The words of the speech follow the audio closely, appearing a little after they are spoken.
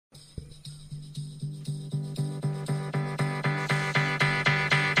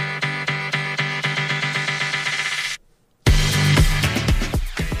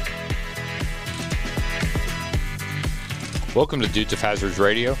Welcome to Dudes of Hazards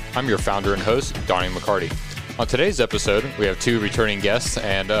Radio. I'm your founder and host, Donnie McCarty. On today's episode, we have two returning guests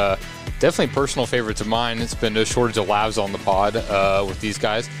and definitely personal favorites of mine. It's been no shortage of laughs on the pod with these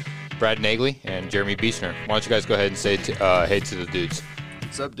guys, Brad Nagley and Jeremy Beechner. Why don't you guys go ahead and say hey to the dudes.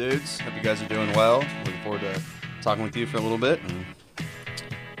 What's up, dudes? Hope you guys are doing well. Looking forward to talking with you for a little bit. And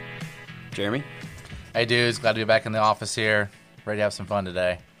Jeremy? Hey, dudes. Glad to be back in the office here. Ready to have some fun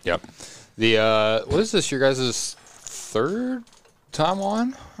today. Yep. What is this, your guys' third time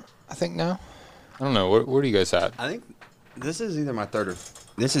on, I think now? I don't know. Where are you guys at? I think this is either my third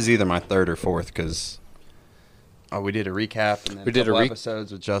or fourth because we did a recap and then we did a couple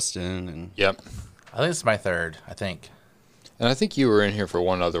episodes with Justin. And Yep. I think it's my third, I think. And I think you were in here for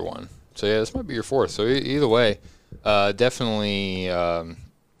one other one. So, yeah, this might be your fourth. So, either way, definitely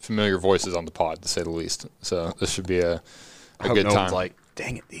familiar voices on the pod, to say the least. So, this should be a good time. One's like,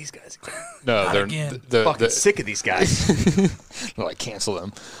 dang it, these guys. No, they're fucking sick of these guys. They're like, cancel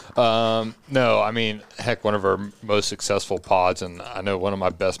them. No, I mean, heck, one of our most successful pods, and I know one of my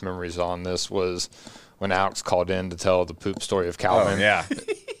best memories on this was when Alex called in to tell the poop story of Calvin. Oh, yeah.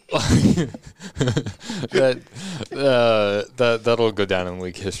 That'll go down in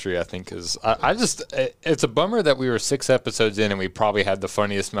league history, I think, because it's a bummer that we were 6 episodes in and we probably had the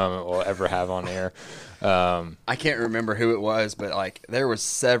funniest moment we'll ever have on air. I can't remember who it was, but like there were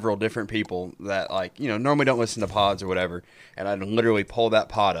several different people that normally don't listen to pods or whatever, and I'd literally pull that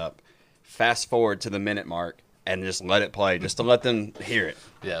pod up, fast forward to the minute mark, and just let it play, just to let them hear it.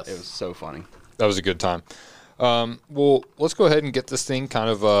 Yes. It was so funny. That was a good time. Well, let's go ahead and get this thing kind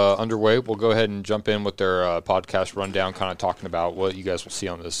of underway. We'll go ahead and jump in with their podcast rundown, kind of talking about what you guys will see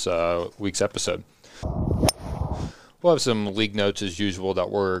on this week's episode. We'll have some league notes as usual that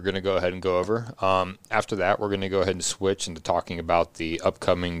we're going to go ahead and go over. After that, we're going to go ahead and switch into talking about the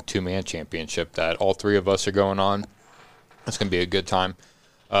upcoming two-man championship that all three of us are going on. It's going to be a good time.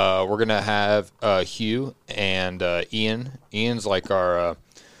 We're going to have Hugh and Ian. Ian's like our,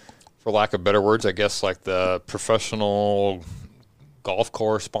 for lack of better words, I guess like the professional golf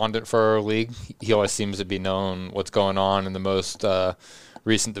correspondent for our league. He always seems to be known what's going on in the most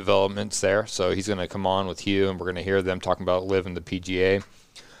recent developments there. So he's going to come on with Hugh, and we're going to hear them talking about LIV and the PGA.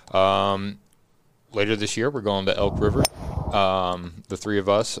 Later this year, we're going to Elk River, the three of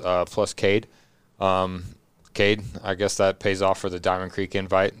us, plus Cade. Cade, I guess that pays off for the Diamond Creek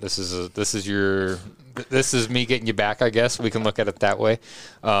invite. This is me getting you back, I guess. We can look at it that way.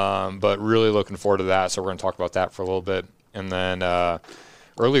 But really looking forward to that. So we're going to talk about that for a little bit. And then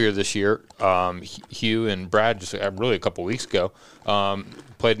earlier this year, Hugh and Brad, just really a couple weeks ago,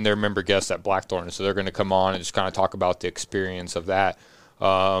 played in their member guest at Blackthorn. So they're going to come on and just kind of talk about the experience of that. They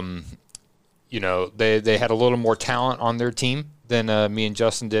had a little more talent on their team than me and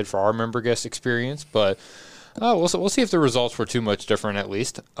Justin did for our member guest experience. But we'll see if the results were too much different at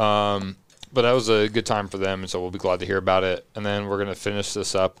least. But that was a good time for them, and so we'll be glad to hear about it. And then we're going to finish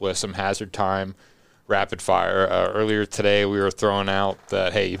this up with some hazard time. Rapid fire. Earlier today, we were throwing out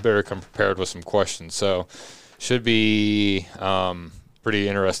that, hey, you better come prepared with some questions. So, should be pretty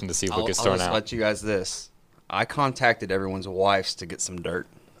interesting to see what gets thrown out. I'll just let you guys this. I contacted everyone's wives to get some dirt.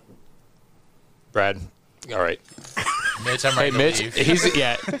 Brad, all right. Mitch, I'm ready to leave.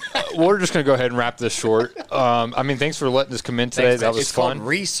 We're just going to go ahead and wrap this short. Thanks for letting us come in today. That was fun. It's called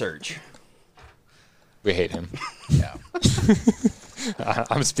research. We hate him. Yeah.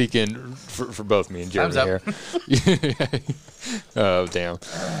 I'm speaking for both me and Jeremy here. Oh, damn.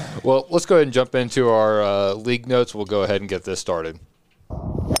 Well, let's go ahead and jump into our league notes. We'll go ahead and get this started.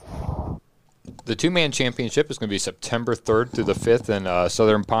 The two-man championship is going to be September 3rd through the 5th in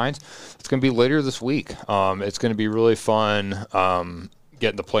Southern Pines. It's going to be later this week. It's going to be really fun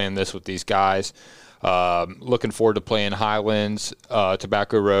getting to play in this with these guys. Looking forward to playing Highlands,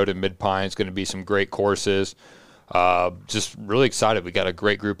 Tobacco Road, and Mid-Pines. Going to be some great courses. Just really excited. We got a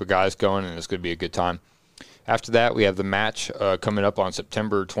great group of guys going, and it's going to be a good time. After that, we have the match coming up on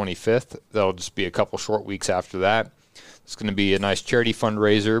September 25th. That'll just be a couple short weeks after that. It's going to be a nice charity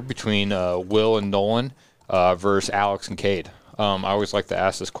fundraiser between Will and Nolan versus Alex and Cade. I always like to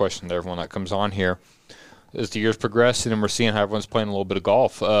ask this question to everyone that comes on here. As the years progress and we're seeing how everyone's playing a little bit of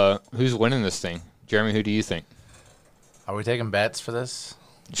golf, who's winning this thing? Jeremy, who do you think? Are we taking bets for this?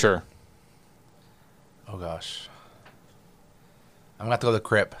 Sure. Oh, gosh. I'm going to have to go the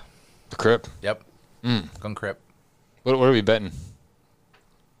Crip. The Crip? Yep. Going Crip. What are we betting?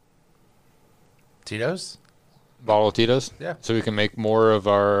 Tito's? Bottle of Tito's? Yeah. So we can make more of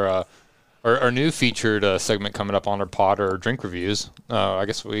our new featured segment coming up on our pod, or drink reviews. I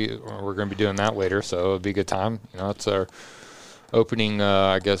guess we're going to be doing that later, so it'll be a good time. It's our opening,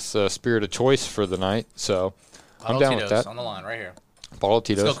 spirit of choice for the night. So I'm down with that. On the line right here. Bottle of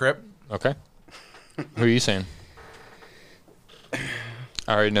Tito's. Let's go, Crip. Okay. Who are you saying? I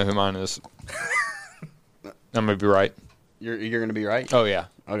already know who mine is. I'm going to be right. You're going to be right? Oh, yeah.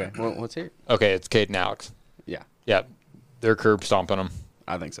 Okay. Well, let's hear it. Okay, it's Cade and Alex. Yeah. Yep. They're curb stomping them.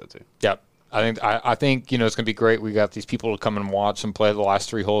 I think so, too. Yep. I think it's going to be great. We got these people to come and watch them play the last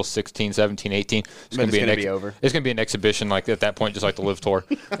 3 holes, 16, 17, 18. It's going to be over. It's going to be an exhibition like at that point, just like the LIV Tour.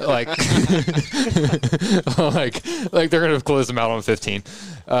 like, like they're going to close them out on 15.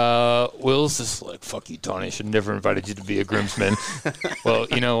 Will's just like, fuck you, Tony. I should have never invited you to be a groomsman. Well,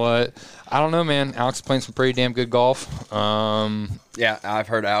 you know what? I don't know, man. Alex is playing some pretty damn good golf. Yeah, I've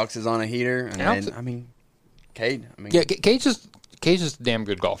heard Alex is on a heater. And then, Cade. Yeah, Cade's just a damn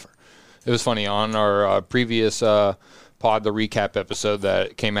good golfer. It was funny on our previous pod, the recap episode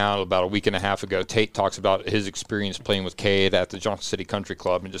that came out about a week and a half ago. Tate talks about his experience playing with Cade at the Johnson City Country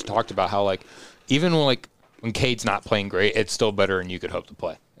Club, and just talked about how even when Cade's not playing great, it's still better than you could hope to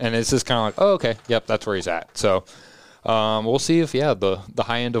play. And it's just kind of like, oh, okay, yep, that's where he's at. So we'll see if the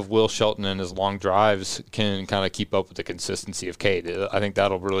high end of Will Shelton and his long drives can kind of keep up with the consistency of Cade. I think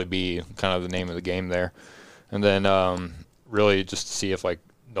that'll really be kind of the name of the game there. And then really just to see if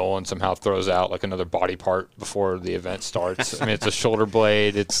Nolan somehow throws out another body part before the event starts. I mean, it's a shoulder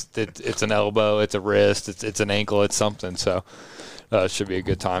blade, it's an elbow, it's a wrist, it's an ankle, it's something. So it should be a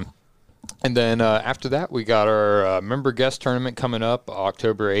good time. And then after that, we got our member guest tournament coming up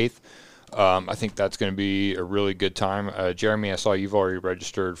October 8th. I think that's going to be a really good time. Jeremy, I saw you've already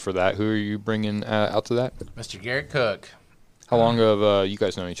registered for that. Who are you bringing out to that? Mr. Garrett Cook. How long have you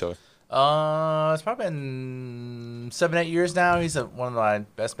guys known each other? It's probably been 7-8 years now. He's one of my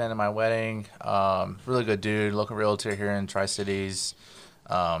best men at my wedding. Really good dude, local realtor here in Tri-Cities.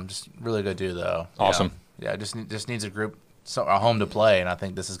 Just really good dude, though. Awesome. Yeah, just needs a group, a home to play, and I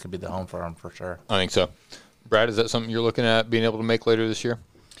think this is going to be the home for him for sure. I think so. Brad, is that something you're looking at being able to make later this year?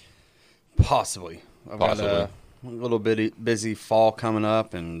 Possibly. I've got a little bit busy fall coming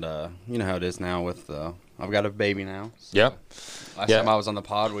up, and you know how it is now with I've got a baby now. So Yep. Last time I was on the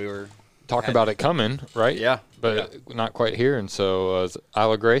pod, we were talking about it coming, right? Yeah. But not quite here. And so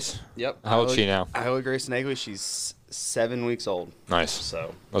Isla Grace? Yep. How old is she now? Isla Grace Nagley, she's 7 weeks old. Nice.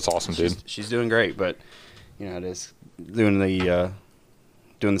 So that's awesome, dude. She's doing great, but it is doing the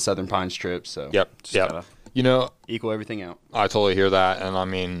Southern Pines trip. So yep. equal everything out. I totally hear that, and I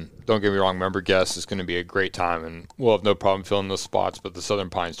mean, don't get me wrong, member guests is going to be a great time, and we'll have no problem filling those spots. But the Southern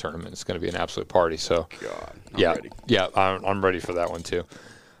Pines tournament is going to be an absolute party. So, I'm ready. Yeah, I'm ready for that one too.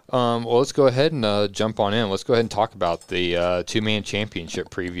 Well, let's go ahead and jump on in. Let's go ahead and talk about the two-man championship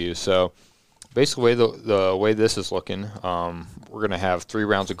preview. So, basically, the way this is looking, we're going to have 3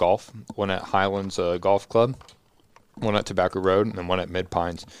 rounds of golf: one at Highlands Golf Club, one at Tobacco Road, and then one at Mid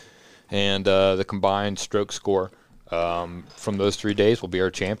Pines. And the combined stroke score from those 3 days will be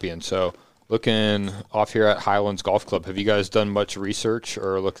our champion. So looking off here at Highlands Golf Club, have you guys done much research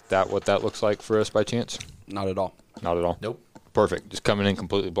or looked at what that looks like for us by chance? Not at all. Not at all? Nope. Perfect. Just coming in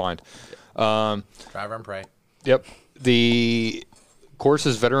completely blind. Driver and pray. Yep. The course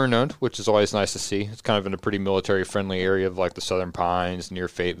is veteran-owned, which is always nice to see. It's kind of in a pretty military-friendly area of the Southern Pines, near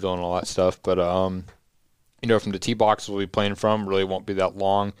Fayetteville and all that stuff. But, from the tee box we'll be playing from, really won't be that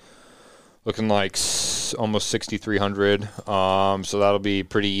long. Looking like almost 6,300. So that'll be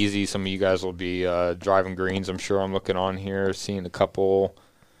pretty easy. Some of you guys will be driving greens, I'm sure. I'm looking on here, seeing a couple.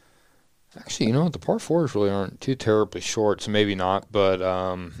 Actually, the par 4s really aren't too terribly short, so maybe not. But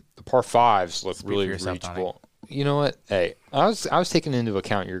the par 5s look really reachable. You know what? Hey, I was taking into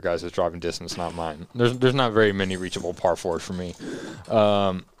account your guys' driving distance, not mine. There's not very many reachable par 4s for me.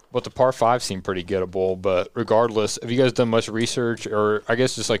 But the par 5 seem pretty gettable. But regardless, have you guys done much research, or I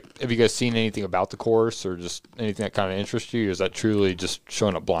guess just have you guys seen anything about the course, or just anything that kind of interests you? Or is that truly just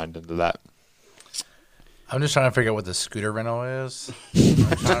showing up blind into that? I'm just trying to figure out what the scooter rental is.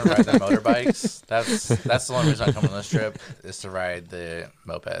 I'm trying to ride the motorbikes. That's the only reason I come on this trip, is to ride the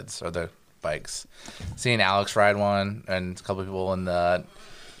mopeds or the bikes. Seeing Alex ride one and a couple of people in the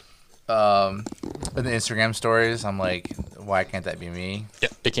Instagram stories, I'm like, why can't that be me? Yeah,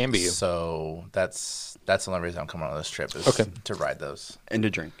 it can be you. So that's the only reason I'm coming on this trip, is to ride those. And to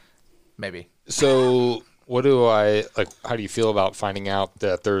drink. Maybe. So what do I like? How do you feel about finding out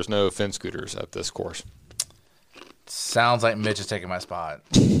that there's no fin scooters at this course? Sounds like Mitch is taking my spot.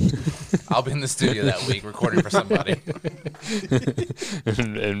 I'll be in the studio that week recording for somebody.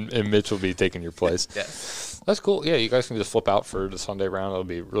 and Mitch will be taking your place. Yes. That's cool. Yeah, you guys can just flip out for the Sunday round. It'll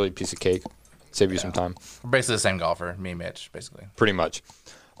be really a piece of cake. Save you some time. We're basically the same golfer, me and Mitch, basically. Pretty much.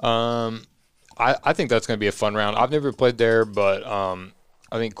 I think that's going to be a fun round. I've never played there, but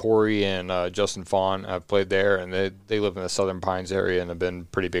I think Corey and Justin Fawn have played there, and they live in the Southern Pines area and have been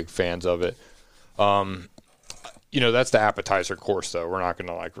pretty big fans of it. That's the appetizer course, though. We're not going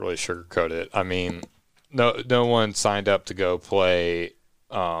to like really sugarcoat it. I mean, no one signed up to go play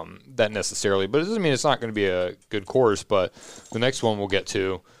that necessarily, but it doesn't mean it's not going to be a good course. But the next one we'll get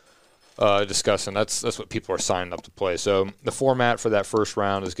to discussing, that's what people are signing up to play. So the format for that first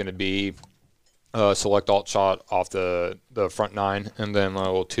round is going to be select alt shot off the front 9, and then a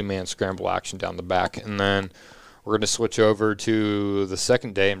little 2-man scramble action down the back. And then we're going to switch over to the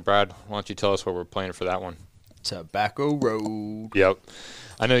second day. And Brad, why don't you tell us what we're playing for that one? Tobacco Road. Yep.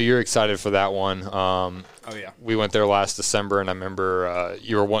 I know you're excited for that one. Oh, yeah. We went there last December, and I remember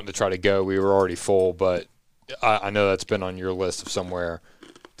you were wanting to try to go. We were already full, but I know that's been on your list of somewhere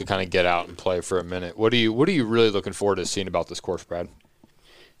to kind of get out and play for a minute. What are you really looking forward to seeing about this course, Brad?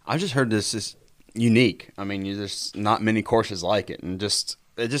 I just heard this is unique. I mean, there's not many courses like it, and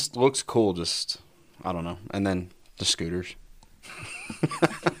it just looks cool. Just I don't know. And then the scooters.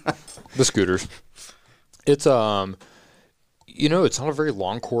 The scooters. It's it's not a very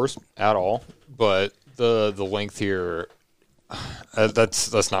long course at all, but the length here,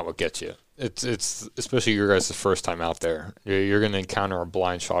 that's not what gets you. It's especially your guys' first time out there. You're going to encounter a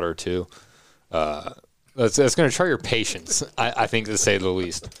blind shot or two. That's going to try your patience, I think, to say the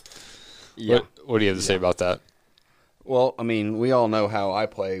least. Yeah. What do you have to say about that? Well, I mean, we all know how I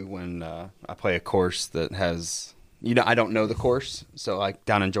play when I play a course that has, I don't know the course. So, like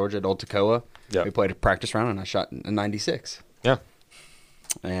down in Georgia at Old Toccoa, we played a practice round and I shot a 96. Yeah.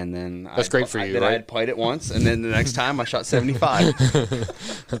 And then that's great for you, right? I had played it once, and then the next time I shot 75.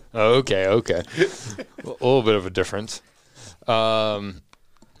 Okay. A little bit of a difference.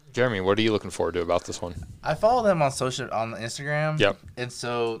 Jeremy, what are you looking forward to about this one? I follow them on Instagram. Yep. And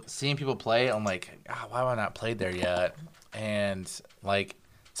so seeing people play, I'm like, why have I not played there yet? And like,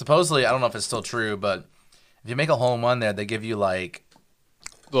 supposedly, I don't know if it's still true, but if you make a hole in one there, they give you like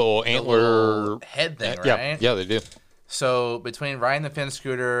little antler head thing, right? Yeah, they do. So between riding the fin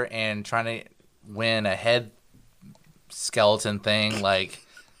scooter and trying to win a head skeleton thing, like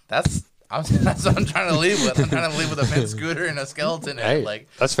that's what I'm trying to leave with. I'm trying to leave with a fin scooter and a skeleton. Hey, like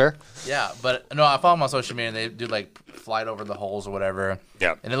that's fair. Yeah, but no, I follow them on social media. And they do like flight over the holes or whatever.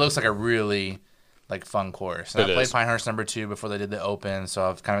 Yeah, and it looks like a really like fun course. And I played Pinehurst #2 before they did the Open, so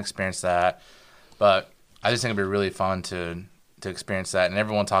I've kind of experienced that. But I just think it'd be really fun to experience that, and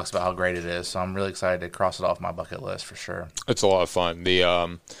everyone talks about how great it is. So I'm really excited to cross it off my bucket list for sure. It's a lot of fun. The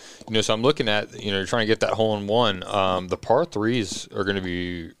so I'm looking at trying to get that hole in one. The par threes are going to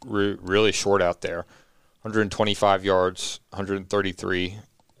be really short out there, 125 yards, 133,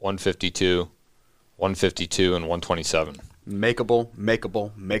 152, 152, and 127.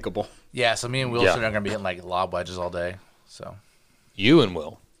 Makeable. Yeah. So me and Will are going to be hitting like lob wedges all day. So you and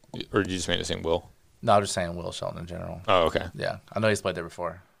Will, or did you just make it saying Will? No, I'm just saying Will Shelton in general. Oh, okay. Yeah. I know he's played there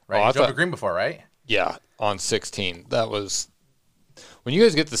before. Right? Oh, You drove the green before, right? Yeah, on 16. That was – when you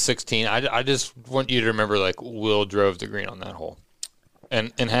guys get to 16, I just want you to remember, like, Will drove the green on that hole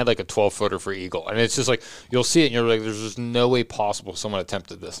and had, like, a 12-footer for eagle. And it's just like you'll see it and you're like, there's just no way possible someone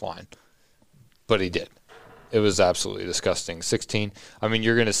attempted this line. But he did. It was absolutely disgusting. 16, I mean,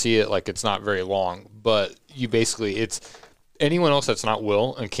 you're going to see it like it's not very long. But you basically – it's – anyone else that's not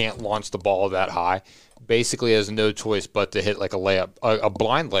Will and can't launch the ball that high basically has no choice but to hit like a layup, a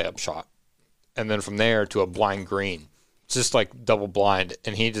blind layup shot. And then from there to a blind green. It's just like double blind.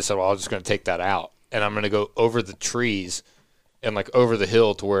 And he just said, well, I'm just going to take that out. And I'm going to go over the trees and like over the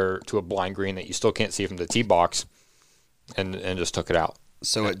hill to a blind green that you still can't see from the tee box and just took it out.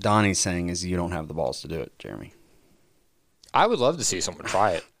 So what Donnie's saying is you don't have the balls to do it, Jeremy. I would love to see someone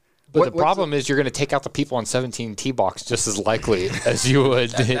try it. But the problem is you're going to take out the people on 17 tee box just as likely as you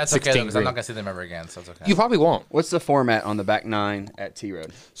would hit that's 16 okay, because I'm green. not going to see them ever again, so it's okay. You probably won't. What's the format on the back 9 at T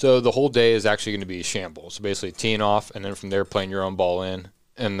Road? So the whole day is actually going to be shambles. So basically teeing off, and then from there playing your own ball in,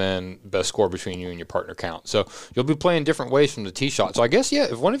 and then best score between you and your partner count. So you'll be playing different ways from the tee shot. So I guess,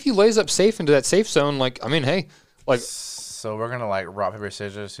 if one of you lays up safe into that safe zone, So we're gonna like rock paper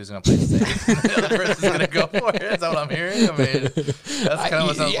scissors. Who's gonna play safe? The other person's gonna go for it. Is that what I'm hearing? I mean, that's kind of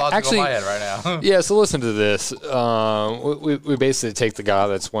what's logical in my head right now. Yeah. So listen to this. We basically take the guy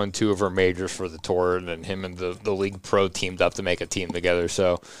that's won 2 of our majors for the tour, and then him and the league pro teamed up to make a team together.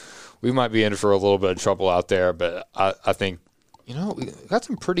 So we might be in for a little bit of trouble out there, but I think we got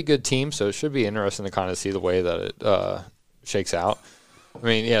some pretty good teams, so it should be interesting to kind of see the way that it shakes out. I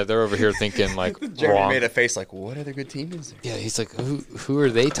mean, they're over here thinking like Jeremy wrong. made a face like, what other good team is there? Yeah, he's like, who are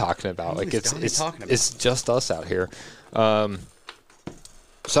they talking about? Like it's just us out here. So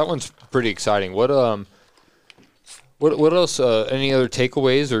that one's pretty exciting. What What else? Any other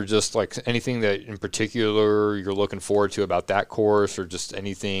takeaways, or just like anything that in particular you're looking forward to about that course, or just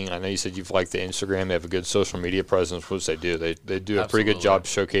anything? I know you said you've liked the Instagram. They have a good social media presence. What they do? They do a pretty good job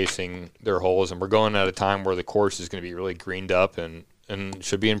showcasing their holes, and we're going at a time where the course is going to be really greened up and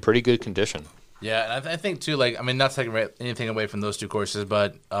should be in pretty good condition. Yeah, and I think too, like, I mean, not taking anything away from those two courses,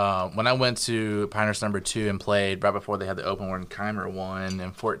 but when I went to Pinehurst number 2 and played right before they had the Open when Keimer won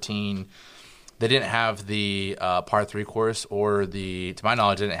in 14. They didn't have the par 3 course, or to my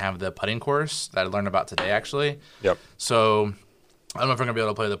knowledge, they didn't have the putting course that I learned about today, actually. Yep. So I don't know if we're going to be able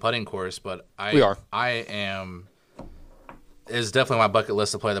to play the putting course, but we are. It's definitely my bucket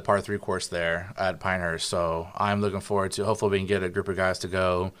list to play the par 3 course there at Pinehurst. So I'm looking forward to, hopefully we can get a group of guys to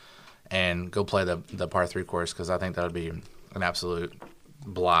go and go play the par 3 course, because I think that would be an absolute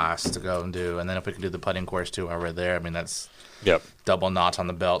blast to go and do. And then if we can do the putting course too while we're there, I mean, that's double notch on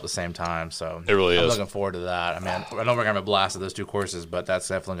the belt at the same time. So it really I'm is. looking forward to that. I mean, I know we're going to have a blast at those two courses, but that's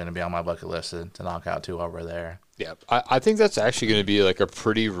definitely going to be on my bucket list to knock out too while we're there. Yeah, I think that's actually going to be like a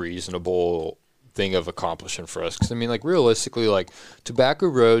pretty reasonable thing of accomplishing for us. Because I mean, like, realistically, like, Tobacco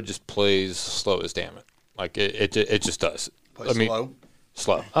Road just plays slow as damn it. Like it just does.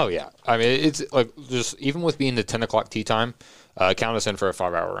 Slow. Oh yeah. I mean, it's like, just even with being the 10 o'clock tee time, count us in for a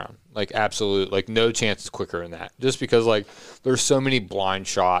 5-hour round. Like, absolute, like, no chance it's quicker than that. Just because, like, there's so many blind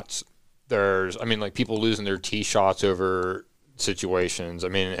shots. Like, people losing their tee shots over situations. I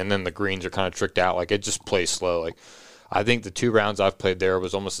mean, and then the greens are kind of tricked out. Like, it just plays slow. Like, I think the 2 rounds I've played there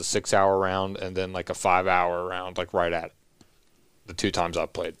was almost a 6-hour round and then like a 5-hour round, like right at it. The 2 times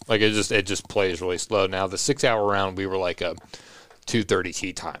I've played. Like, it just plays really slow. Now, the 6-hour round, we were like a 2:30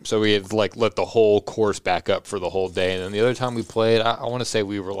 tee time. So we had like let the whole course back up for the whole day. And then the other time we played, I want to say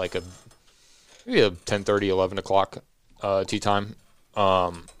we were like maybe a 10:30, 11 o'clock tee time.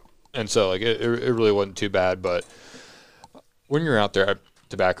 And so like it really wasn't too bad. But when you're out there at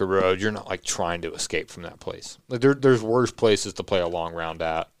Tobacco Road, you're not like trying to escape from that place. Like there's worse places to play a long round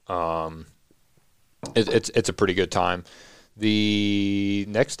at. It's a pretty good time. The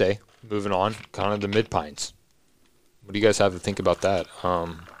next day, moving on, kind of the Mid Pines. What do you guys have to think about that?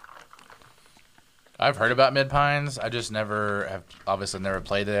 I've heard about Mid Pines. I just never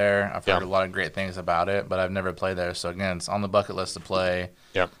played there. I've heard a lot of great things about it, but I've never played there. So again, it's on the bucket list to play.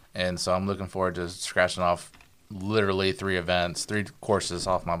 Yeah. And so I'm looking forward to scratching off literally 3 courses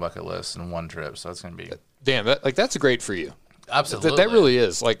off my bucket list in one trip. So it's going to be damn. That's great for you. Absolutely. That really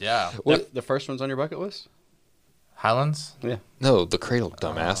is. Like, yeah. The first one's on your bucket list? Highlands? Yeah. No, the Cradle,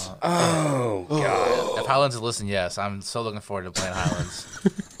 dumbass. Oh, God. If Highlands is listening, yes, I'm so looking forward to playing Highlands.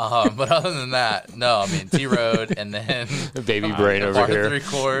 But other than that, no. I mean, T Road and then baby brain over here. Par 3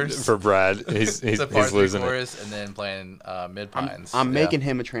 course for Brad. He's losing course, it. and then playing Mid Pines. I'm making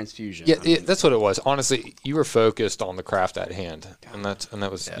him a transfusion. Yeah, that's what it was. Honestly, you were focused on the craft at hand, and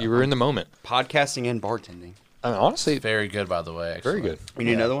that was you were in the moment. Podcasting and bartending. I mean, honestly, very good, by the way. Actually. Very good. We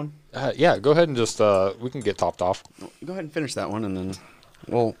need another one? Yeah, go ahead and just we can get topped off. Go ahead and finish that one, and then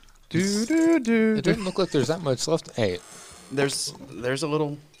we'll It doesn't look like there's that much left. Hey, there's a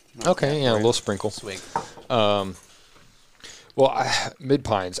little. Okay, yeah, a little sprinkle. Swig. Well, Mid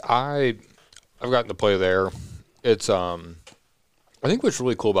Pines, I've gotten to play there. It's I think what's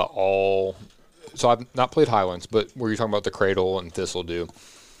really cool about so I've not played Highlands, but where you're talking about the Cradle and Thistledew,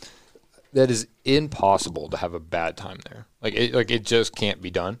 that is impossible to have a bad time there. Like it just can't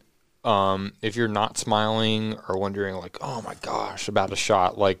be done. If you're not smiling or wondering like, oh my gosh, about a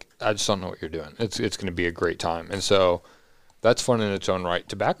shot, like I just don't know what you're doing. It's going to be a great time, and so that's fun in its own right.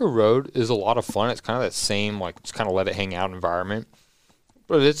 Tobacco Road is a lot of fun. It's kind of that same like just kind of let it hang out environment,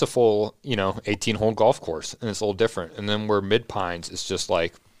 but it's a full 18-hole golf course, and it's a little different. And then where Mid Pines is just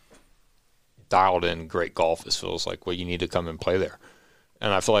like dialed in great golf, it feels like you need to come and play there.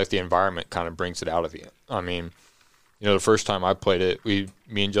 And I feel like the environment kind of brings it out of you. I mean, the first time I played it, me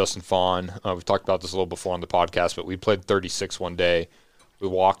and Justin Fawn, we've talked about this a little before on the podcast, but we played 36 one day. We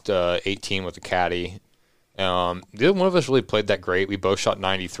walked 18 with a caddy. Neither one of us really played that great. We both shot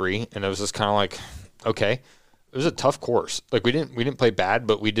 93, and it was just kind of like, okay. It was a tough course. Like we didn't play bad,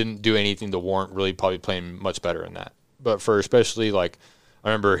 but we didn't do anything to warrant really probably playing much better than that. But for especially I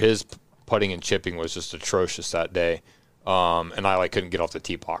remember his putting and chipping was just atrocious that day. And I couldn't get off the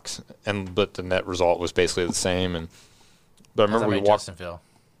tee box, but the net result was basically the same. But I remember we walked. Justin feel?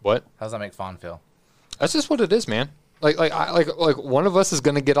 What? How does that make Fawn feel? That's just what it is, man. Like one of us is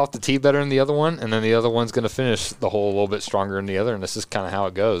going to get off the tee better than the other one, and then the other one's going to finish the hole a little bit stronger than the other, and this is kind of how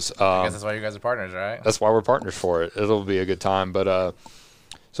it goes. I guess that's why you guys are partners, right? That's why we're partners for it. It'll be a good time. But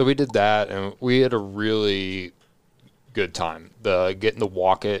so we did that, and we had a really good time. The getting to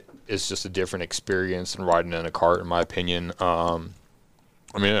walk it is just a different experience than riding in a cart, in my opinion.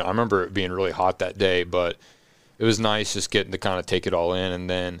 I mean, I remember it being really hot that day, but it was nice just getting to kind of take it all in. And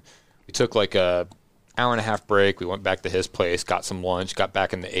then we took like a hour and a half break. We went back to his place, got some lunch, got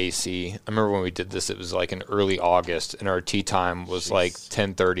back in the AC. I remember when we did this, it was like in early August, and our tee time was like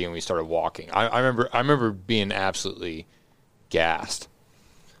 10:30, and we started walking. I remember being absolutely gassed.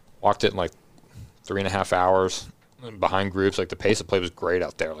 Walked it in like 3.5 hours behind groups. Like the pace of play was great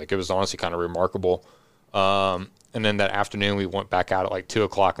out there. Like it was honestly kind of remarkable. And then that afternoon we went back out at like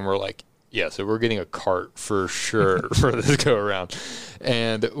 2:00, and we're like, yeah, so we're getting a cart for sure for this go around.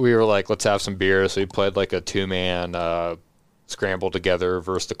 And we were like, let's have some beer. So we played like a 2-man scramble together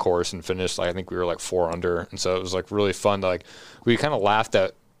versus the course and finished, like, I think we were like 4 under. And so it was like really fun. Like we kind of laughed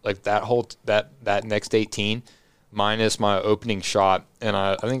at like that next 18 minus my opening shot. And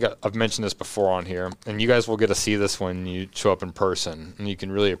I think I've mentioned this before on here, and you guys will get to see this when you show up in person, and you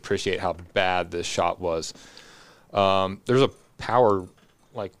can really appreciate how bad this shot was. There's a power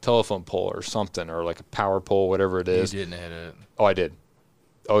like telephone pole or something, or like a power pole, whatever it is. You didn't hit it. Oh, I did.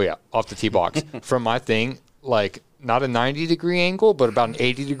 Oh yeah, off the tee box. From my thing, like not a 90-degree angle, but about an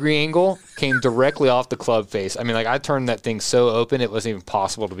 80-degree angle, came directly off the club face. I mean, like I turned that thing so open, it wasn't even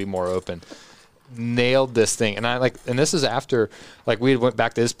possible to be more open. Nailed this thing. And and this is after like we went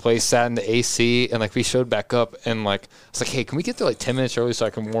back to his place, sat in the AC, and like we showed back up, and like I was like, hey, can we get there like 10 minutes early so I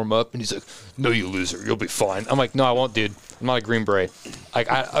can warm up? And he's like, no, you loser, you'll be fine. I'm like, no, I won't, dude. I'm not a Green Beret.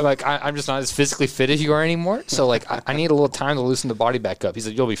 I'm just not as physically fit as you are anymore. So like I need a little time to loosen the body back up. He's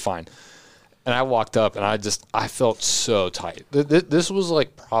like, you'll be fine. And I walked up, and I felt so tight. This was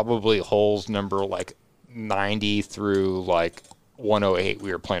like probably holes number like 90 through like 108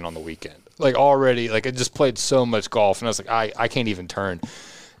 we were playing on the weekend. Like already, like I just played so much golf, and I was like, I can't even turn.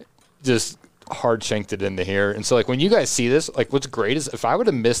 Just hard shanked it into here. And so like when you guys see this, like what's great is if I would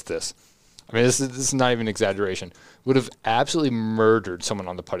have missed this, I mean this is not even an exaggeration, would have absolutely murdered someone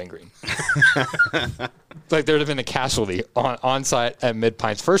on the putting green. Like there'd have been a casualty on site at Mid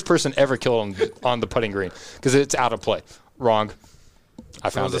Pines. First person ever killed on the putting green because it's out of play. Wrong. I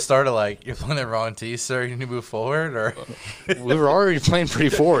found was the start of like, you're playing the wrong tee, sir, you need to move forward? Or we were already playing pretty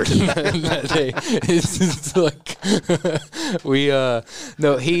forward that day. It's like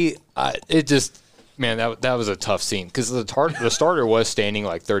it just, man, that was a tough scene because the starter was standing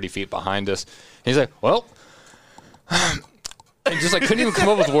like 30 feet behind us. And he's like, well, and just like couldn't even come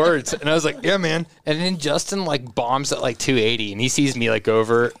up with words. And I was like, yeah, man. And then Justin like bombs at like 280, and he sees me like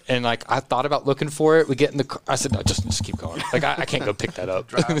over, and like I thought about looking for it. We get in the car. I said, no, just keep going. Like I can't go pick that up.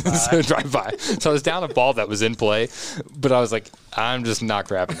 Drive by. So I was down a ball that was in play, but I was like, I'm just not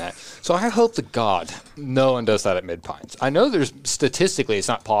grabbing that. So I hope to God no one does that at Mid Pines. I know there's statistically it's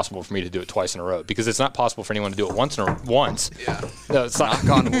not possible for me to do it twice in a row because it's not possible for anyone to do it once. Yeah. No, it's not.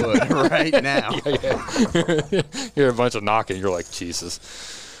 Knock on wood right now. Yeah. You're a bunch of knocking. You're like,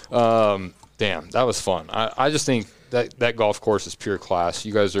 Jesus. Damn, that was fun. I just think that golf course is pure class.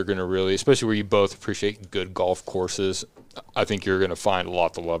 You guys are going to really, especially where you both appreciate good golf courses, I think you're going to find a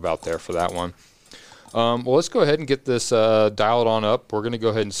lot to love out there for that one. Well, let's go ahead and get this dialed on up. We're going to go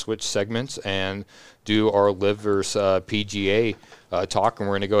ahead and switch segments and do our LIV versus PGA talk, and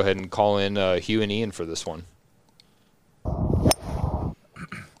we're going to go ahead and call in Hugh and Ian for this one. All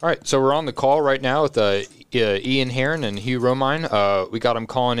right, so we're on the call right now with Ian Heron and Hugh Romine. We got them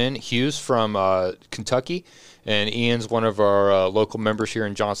calling in. Hugh's from Kentucky, and Ian's one of our local members here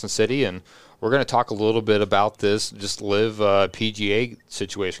in Johnson City, and we're going to talk a little bit about this just LIV PGA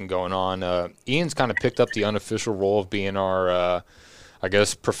situation going on. Ian's kind of picked up the unofficial role of being our, I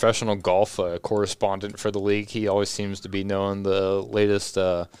guess, professional golf correspondent for the league. He always seems to be knowing the latest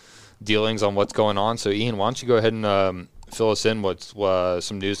dealings on what's going on. So, Ian, why don't you go ahead and fill us in with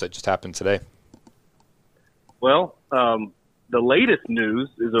some news that just happened today? Well, the latest news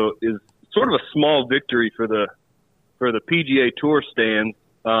is sort of a small victory for the PGA Tour stands.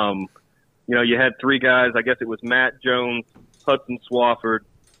 You know, you had 3 guys. I guess it was Matt Jones, Hudson Swafford,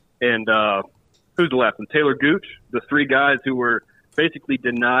 and who's the last one? Taylor Gooch. The 3 guys who were basically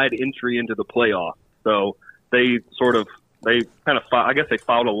denied entry into the playoff. So they filed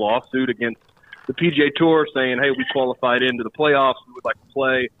a lawsuit against the PGA Tour saying, hey, we qualified into the playoffs. We would like to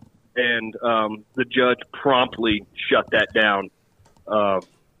play. And the judge promptly shut that down.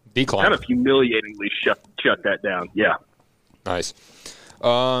 Decline. Kind of humiliatingly shut that down. Yeah. Nice.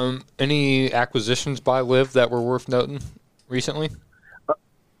 Any acquisitions by LIV that were worth noting recently?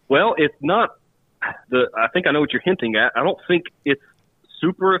 Well, it's not I think I know what you're hinting at. I don't think it's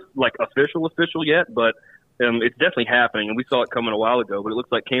super like official yet, but it's definitely happening. And we saw it coming a while ago, but it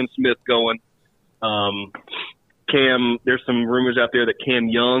looks like Cam Smith going, Cam, there's some rumors out there that Cam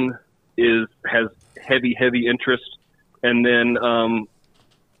Young has heavy interest. And then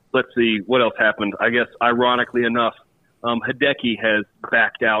let's see what else happened. I guess ironically enough, Hideki has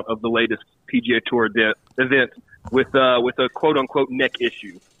backed out of the latest PGA Tour event with a quote unquote neck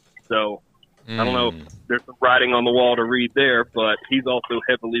issue. So I don't know if there's some writing on the wall to read there, but he's also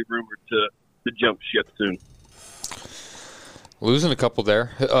heavily rumored to jump ship soon. Losing a couple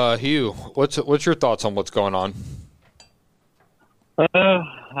there. Hugh, what's your thoughts on what's going on?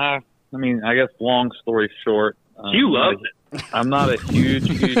 I mean, I guess long story short, Hugh loves it. I'm not a huge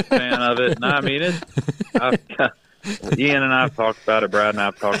fan of it. No, I mean, Ian and I have talked about it. Brad and I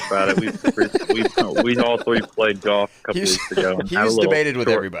have talked about it. We all three played golf a couple weeks ago. And Hughes debated with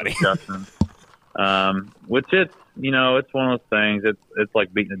everybody. Which it's one of those things. It's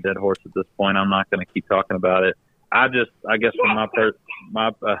like beating a dead horse at this point. I'm not going to keep talking about it. I guess from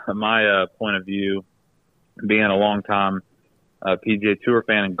my point of view, being a long time PGA Tour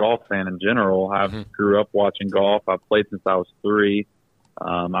fan and golf fan in general, I grew up watching golf. I've played since I was 3.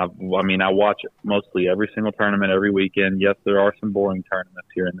 I watch mostly every single tournament every weekend. Yes, there are some boring tournaments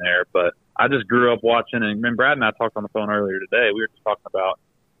here and there, but I just grew up watching. And Brad and I talked on the phone earlier today. We were just talking about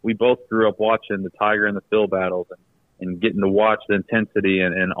we both grew up watching the Tiger and the Phil battles and getting to watch the intensity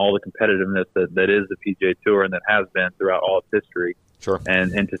and all the competitiveness that is the PGA Tour and that has been throughout all its history. Sure.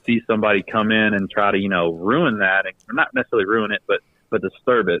 And to see somebody come in and try to, ruin that, and not necessarily ruin it, but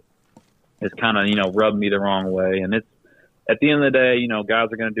disturb it, is kind of, rubbed me the wrong way. And it's, at the end of the day, guys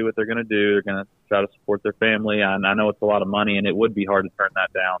are going to do what they're going to do. They're going to try to support their family. I know it's a lot of money, and it would be hard to turn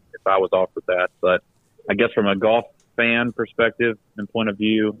that down if I was offered that. But I guess from a golf fan perspective and point of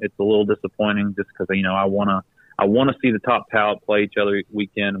view, it's a little disappointing just because, I want to see the top talent play each other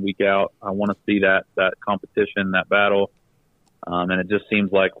week in, week out. I want to see that competition, that battle. And it just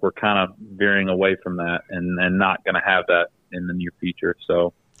seems like we're kind of veering away from that and not going to have that in the near future.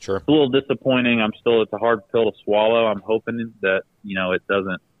 So sure, it's a little disappointing. It's a hard pill to swallow. I'm hoping that, it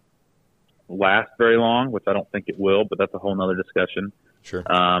doesn't last very long, which I don't think it will, but that's a whole nother discussion. Sure.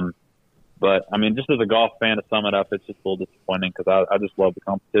 But I mean, just as a golf fan, to sum it up, it's just a little disappointing because I just love the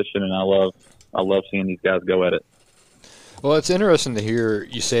competition and I love seeing these guys go at it. Well, it's interesting to hear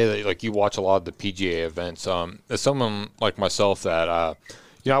you say that, like, you watch a lot of the PGA events. As someone like myself that, I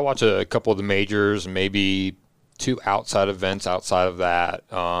watch a couple of the majors, maybe 2 outside events outside of that,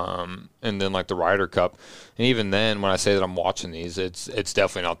 and then like the Ryder Cup. And even then, when I say that I'm watching these, it's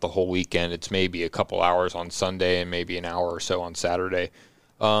definitely not the whole weekend. It's maybe a couple hours on Sunday and maybe an hour or so on Saturday.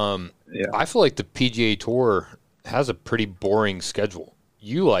 I feel like the PGA Tour has a pretty boring schedule.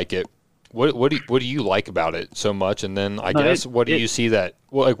 You like it. What do you like about it so much? And then what do you see that?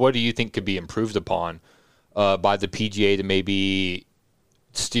 What do you think could be improved upon by the PGA to maybe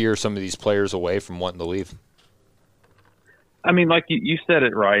steer some of these players away from wanting to leave? I mean, like you said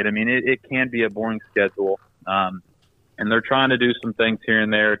it right. I mean, it can be a boring schedule, and they're trying to do some things here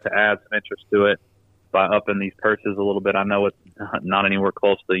and there to add some interest to it by upping these purses a little bit. I know it's not anywhere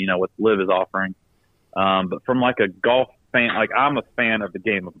close to what LIV is offering, but from like a golf fan, like I'm a fan of the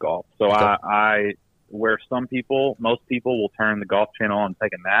game of golf. So okay. Where most people will turn the golf channel on and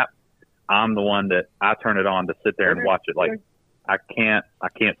take a nap. I'm the one that I turn it on to sit there and watch it. Like I can't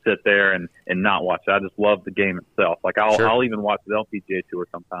sit there and not watch it. I just love the game itself. Like I'll even watch the LPGA Tour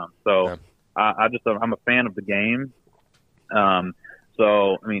sometimes. So yeah. I'm a fan of the game.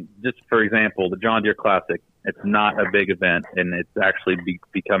 So I mean, just for example, the John Deere Classic, it's not a big event and it's actually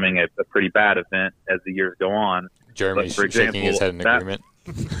becoming a pretty bad event as the years go on. Jeremy's shaking his head in agreement.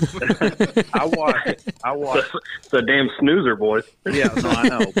 I watch. It's a damn snoozer, boys. Yeah, no, I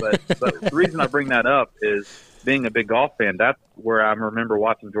know. But the reason I bring that up is being a big golf fan. That's where I remember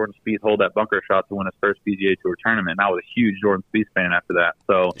watching Jordan Spieth hold that bunker shot to win his first PGA Tour tournament. And I was a huge Jordan Spieth fan after that.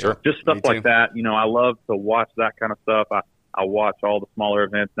 So just stuff like that. I love to watch that kind of stuff. I watch all the smaller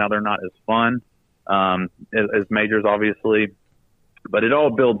events. Now they're not as fun as majors, obviously. But it all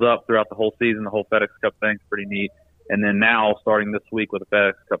builds up throughout the whole season. The whole FedEx Cup thing's pretty neat. And then now, starting this week with the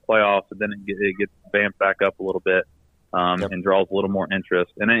FedEx Cup playoffs, and then it gets vamped back up a little bit and draws a little more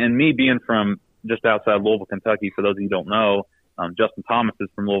interest. And me being from just outside Louisville, Kentucky, for those of you who don't know, Justin Thomas is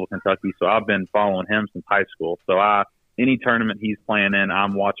from Louisville, Kentucky, so I've been following him since high school. So any tournament he's playing in,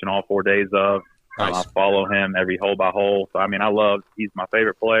 I'm watching all 4 days of. Nice. I follow him every hole by hole. So, I mean, he's my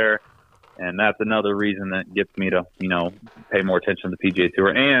favorite player. And that's another reason that gets me to, pay more attention to the PGA Tour.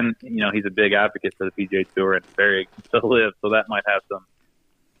 And, he's a big advocate for the PGA Tour and very to LIV. So that might have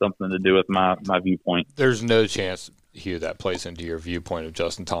something to do with my viewpoint. There's no chance Hugh, that plays into your viewpoint of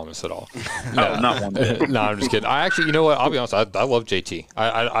Justin Thomas at all. No, not one bit. No, I'm just kidding. I actually, you know what? I'll be honest. I love JT.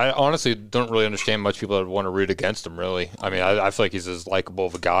 I honestly don't really understand much people that want to root against him, really. I mean, I feel like he's as likable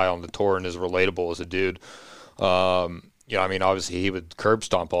of a guy on the tour and as relatable as a dude. I mean, obviously he would curb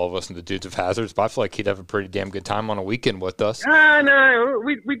stomp all of us in the Dudes of Hazards, but I feel like he'd have a pretty damn good time on a weekend with us. No,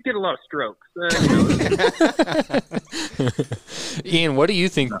 we'd get a lot of strokes. Ian, what do you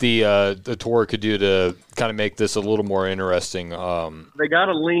think the tour could do to kind of make this a little more interesting? They got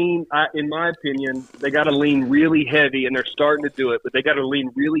to lean, in my opinion, they got to lean really heavy, and they're starting to do it, but they got to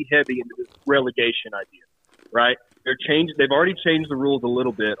lean really heavy into this relegation idea, right? They've already changed the rules a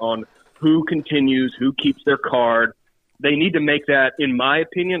little bit on who continues, who keeps their card. They need to make that, in my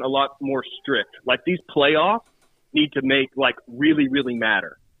opinion, a lot more strict. Like, these playoffs need to make, like, really, really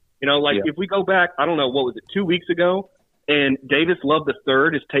matter. You know, like, if we go back, I don't know, what was it, 2 weeks ago, and Davis Love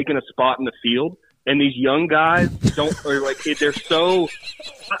III is taking a spot in the field, and these young guys they're so,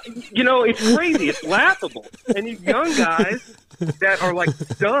 you know, it's crazy. It's laughable. And these young guys that are, like,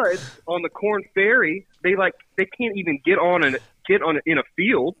 studs on the Corn Ferry, they can't even get on in a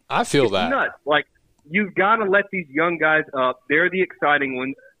field. I feel it's that. Nuts. Like, you've got to let these young guys up. They're the exciting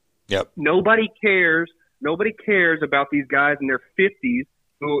ones. Yep. Nobody cares about these guys in their 50s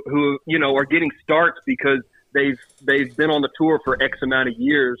who you know are getting starts because they've been on the tour for X amount of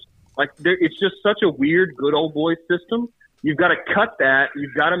years. Like, it's just such a weird good old boy system. You've got to cut that.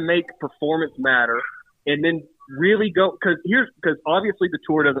 You've got to make performance matter, and then really go because obviously the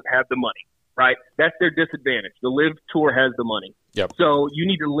tour doesn't have the money, right? That's their disadvantage. The LIV Tour has the money. Yep. So you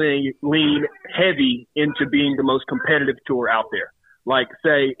need to lean heavy into being the most competitive tour out there. Like,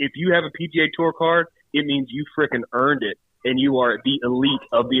 say, if you have a PGA Tour card, it means you frickin' earned it, and you are the elite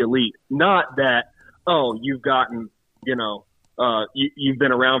of the elite. Not that, you've gotten, you've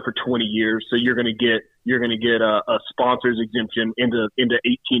been around for 20 years, so you're gonna get a sponsor's exemption into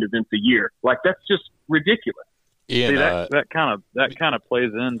 18 events a year. Like, that's just ridiculous. Ian, See, that kind of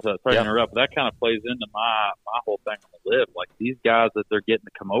plays into. Sorry to interrupt. But that kind of plays into my whole thing on the LIV. Like, these guys that they're getting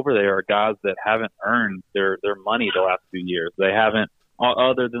to come over there are guys that haven't earned their money the last few years. They haven't,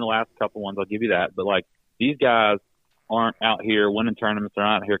 other than the last couple ones. I'll give you that. But like, these guys aren't out here winning tournaments. They're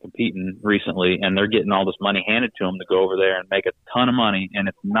not out here competing recently, and they're getting all this money handed to them to go over there and make a ton of money, and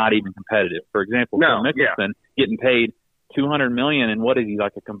it's not even competitive. For example, Phil Mickelson getting paid $200 million, and what is he,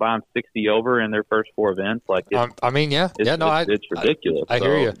 like a combined 60 over in their first 4 events? Like, it's ridiculous. I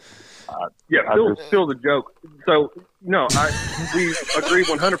hear you. Phil's a joke. So no, we agree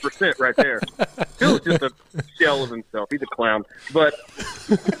 100% right there. Phil's just a shell of himself. He's a clown. But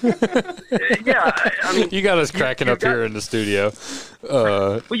I mean, you got us cracking up here in the studio.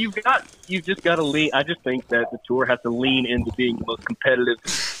 Well, you've just got to lean. I just think that the tour has to lean into being the most competitive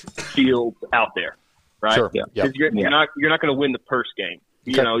field out there. Right? Sure. Yeah. Because you're not going to win the purse game.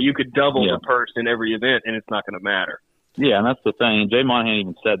 You know, you could double the purse in every event, and it's not going to matter. Yeah, and that's the thing. Jay Monahan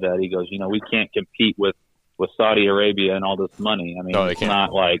even said that. He goes, we can't compete with Saudi Arabia and all this money. I mean, it's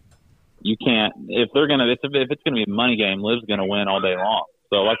not like you can't. If it's gonna be a money game, LIV's gonna win all day long.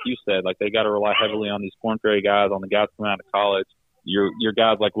 So, like you said, like, they got to rely heavily on these Corn Ferry guys, on the guys coming out of college. Your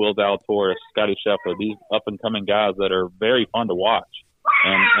guys like Will Zalatoris, Scotty Scheffler, these up and coming guys that are very fun to watch.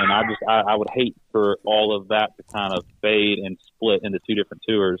 And I would hate for all of that to kind of fade and split into 2 different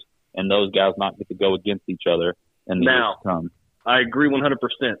tours, and those guys not get to go against each other. And now, I agree 100%.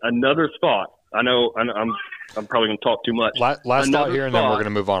 Another thought. I know I'm probably going to talk too much. Last thought here, and then we're going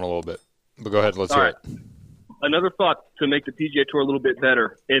to move on a little bit. But go ahead, let's hear it. Another thought to make the PGA Tour a little bit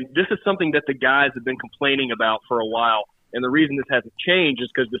better, and this is something that the guys have been complaining about for a while, and the reason this hasn't changed is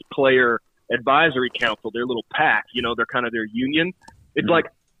because this player advisory council, their little pack, they're kind of their union. It's like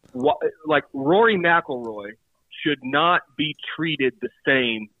Rory McIlroy should not be treated the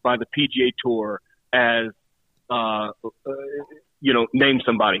same by the PGA Tour as name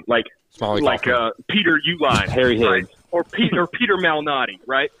somebody like Peter Uihlein, Harry Higgs, right? or Peter Malnati,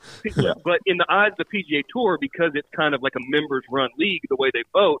 right? Yeah. But in the eyes of the PGA Tour, because it's kind of like a members-run league, the way they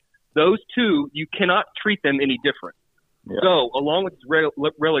vote, those two, you cannot treat them any different. Yeah. So, along with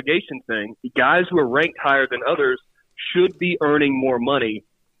this relegation thing, the guys who are ranked higher than others should be earning more money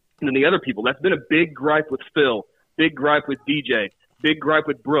than the other people. That's been a big gripe with Phil, big gripe with DJ, big gripe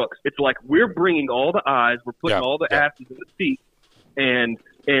with Brooks. It's like, we're bringing all the eyes, we're putting all the asses in the seats, and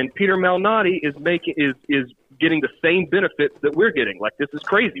Peter Malnati is getting the same benefits that we're getting. Like, this is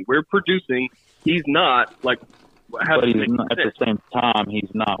crazy. We're producing. He's not like. But he's not, at the same time, he's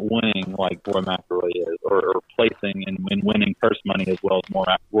not winning like Roy McIlroy is, or placing and winning purse money as well as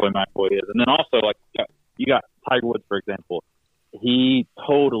Roy McIlroy is. And then also, like, you got Tiger Woods, for example. He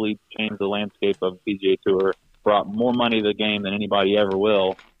totally changed the landscape of the PGA Tour, brought more more money of the game than anybody ever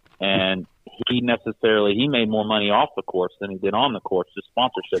will, and he made more money off the course than he did on the course, just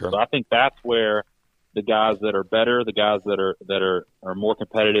sponsorship. Sure. So I think that's where the guys that are better, the guys that are more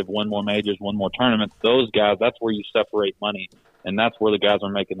competitive, win more majors, win more tournaments, those guys, that's where you separate money, and that's where the guys are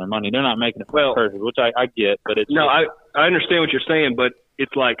making their money. They're not making it for purses, which I get, but it's I understand what you're saying, but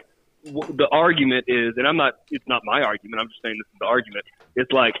it's like the argument is, and it's not my argument. I'm just saying this is the argument.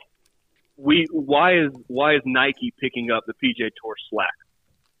 It's like why is Nike picking up the PGA Tour slack,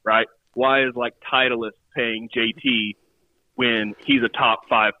 right? Why is like Titleist paying JT when he's a top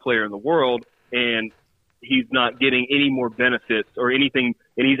 5 player in the world and he's not getting any more benefits or anything,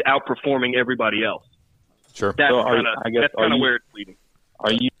 and he's outperforming everybody else? Sure. That's So kind of where it's leading.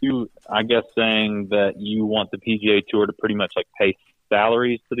 Are you, I guess, saying that you want the PGA Tour to pretty much like pay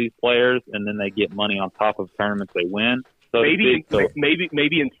salaries to these players and then they get money on top of tournaments they win? So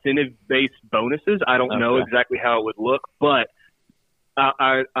maybe incentive-based bonuses. I don't know exactly how it would look, but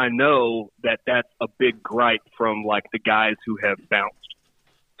I know that that's a big gripe from like the guys who have bounced.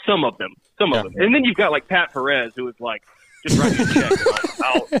 Some of them, and then you've got like Pat Perez, who is like, just write me a check.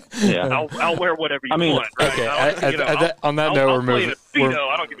 I'll wear whatever you want. Right? Okay. On that note, we're moving.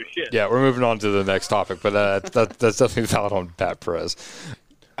 I don't give a shit. Yeah, we're moving on to the next topic, but that's definitely valid on Pat Perez.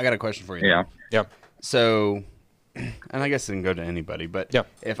 I got a question for you. Yeah. So, and I guess it can go to anybody, but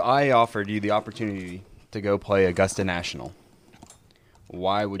if I offered you the opportunity to go play Augusta National,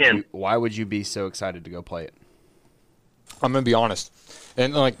 why would you be so excited to go play it? I'm gonna be honest,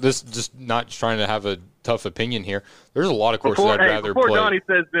 and like this, just not trying to have a tough opinion here. There's a lot of courses I'd rather play. Before Donnie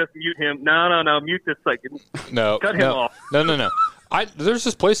says this, mute him. No, mute this second. No, cut him off. No. There's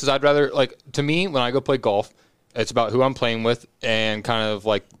just places I'd rather, like, to me, when I go play golf, it's about who I'm playing with and kind of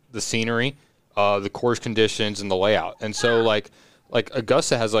like the scenery, the course conditions, and the layout. And so like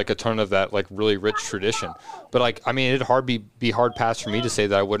Augusta has like a ton of that like really rich tradition. But like, I mean, it'd be hard pass for me to say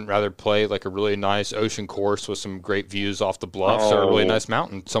that I wouldn't rather play like a really nice ocean course with some great views off the bluffs or a really nice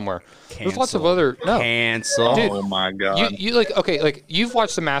mountain somewhere. There's lots of other Cancel. Dude, oh my god. You like, okay, like you've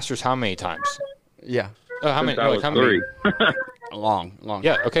watched the Masters how many times? Yeah. How many? I was Like, how many? 3. Long.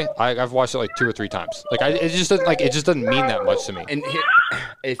 Yeah. Okay. I've watched it like 2 or 3 times. Like it just doesn't mean that much to me. And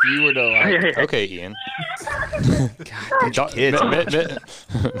if you were to like, Okay, Ian. God, kids.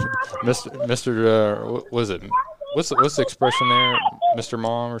 Mr. What was it? What's the expression there? Mr.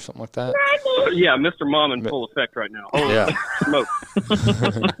 Mom or something like that? Yeah, Mr. Mom in full effect right now. Holy Yeah. smoke.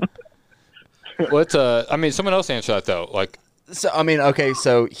 I mean, someone else answer that though. Like, So I mean, okay,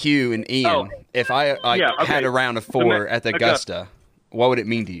 so Hugh and Ian, if I had a round of 4 at the Augusta, what would it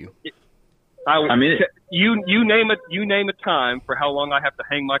mean to you? You name a time for how long I have to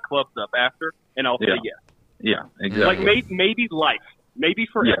hang my clubs up after, and I'll say yes. Yeah, exactly. Like maybe life, maybe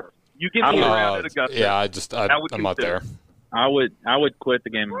forever. You give me a round at Augusta. Yeah, I'm not there. I would quit the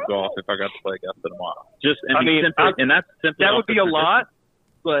game of golf if I got to play Augusta tomorrow. That's simply that would be a lot,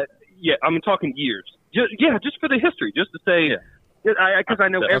 but yeah, I'm talking years. Just for the history, just to say, because I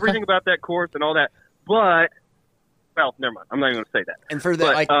know everything about that course and all that. But well, never mind. I'm not even going to say that. And for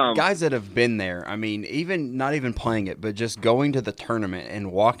the guys that have been there, I mean, even not even playing it, but just going to the tournament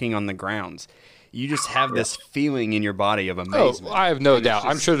and walking on the grounds, you just have this feeling in your body of amazement. Oh, I have no doubt.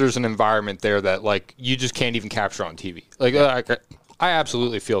 I'm sure there's an environment there that like you just can't even capture on TV. Like I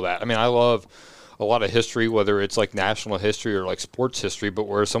absolutely feel that. I mean, I love a lot of history, whether it's like national history or like sports history, but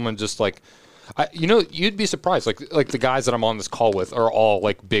where someone just like, you'd be surprised. Like the guys that I'm on this call with are all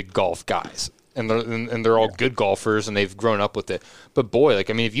like big golf guys. And they're all good golfers, and they've grown up with it. But boy, like,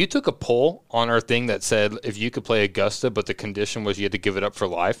 I mean, if you took a poll on our thing that said if you could play Augusta, but the condition was you had to give it up for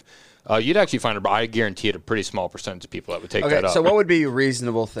life, you'd actually find, I guarantee it, a pretty small percentage of people that would take that up. So what would be a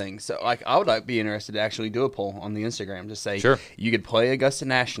reasonable thing? So, like, I would be interested to actually do a poll on the Instagram to say you could play Augusta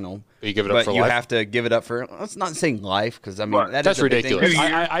National, but you give it up for life. You have to give it up for. Let's not saying life, because I mean that's ridiculous.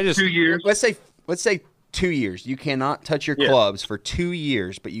 I just 2 years. Let's say 2 years. You cannot touch your clubs for 2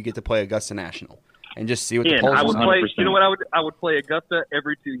 years, but you get to play Augusta National and just see what the polls I would are. play. You know what I would play Augusta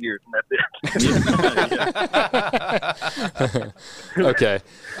every 2 years, and that's it. Okay.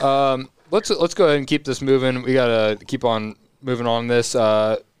 Let's go ahead and keep this moving. We gotta keep on moving on this.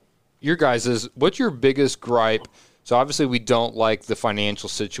 Your guys' what's your biggest gripe? So obviously we don't like the financial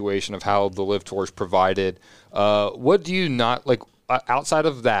situation of how the LIV Tour is provided. What do you not like outside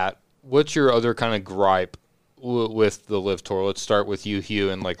of that? What's your other kind of gripe with the LIV Tour? Let's start with you,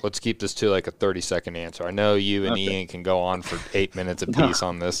 Hugh, and like let's keep this to like a 30-second answer. I know you and Ian can go on for 8 minutes apiece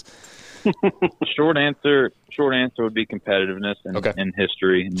on this. Short answer would be competitiveness and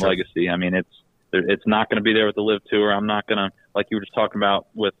history and legacy. I mean, It's not going to be there with the LIV Tour. I'm not going to, like you were just talking about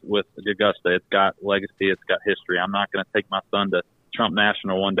with Augusta. It's got legacy. It's got history. I'm not going to take my son to Trump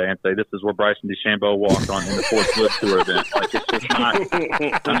National one day and say this is where Bryson DeChambeau walked on in the fourth LIV Tour event. Like, it's just not.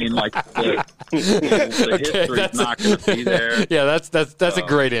 I mean, like the history's not going to be there. Yeah, that's a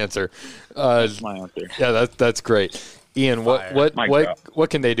great answer. That's my answer. Yeah, that's great. Ian, what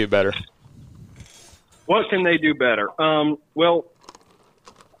can they do better? What can they do better? Well,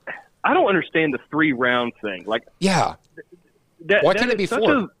 I don't understand the 3-round thing. Like, yeah, why can't it be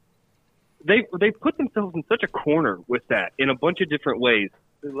 4? They put themselves in such a corner with that in a bunch of different ways.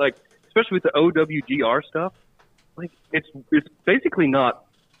 Like, especially with the OWGR stuff. Like, it's basically not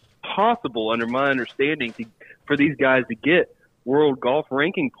possible, under my understanding, for these guys to get world golf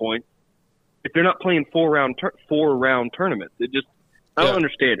ranking points if they're not playing 4-round tournaments. I don't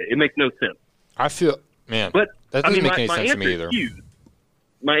understand it. It makes no sense. I feel, man, but that doesn't make any sense to me either.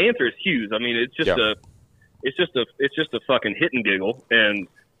 My answer is Hughes. I mean, it's just a fucking hit and giggle, and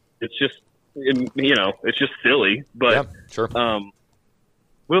it's just, it's just silly. But yeah, sure.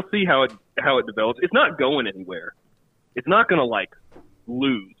 We'll see how it develops. It's not going anywhere. It's not going to like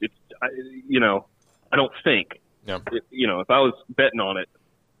lose. I don't think. Yeah. If I was betting on it,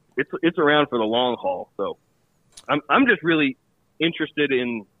 it's around for the long haul. So I'm just really interested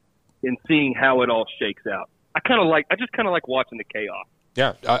in seeing how it all shakes out. I just kind of like watching the chaos.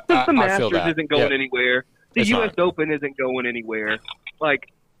 Yeah, the I feel Masters that. isn't going anywhere. The U.S. Open isn't going anywhere.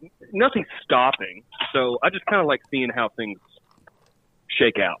 Like, nothing's stopping. So I just kind of like seeing how things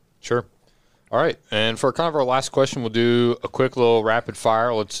shake out. Sure. All right, and for kind of our last question, we'll do a quick little rapid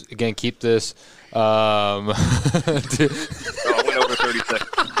fire. Let's again keep this. I went over 30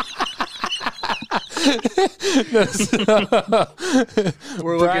 seconds.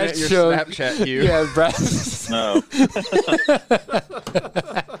 We're looking at your Snapchat, Hugh. Yeah, Brad. No.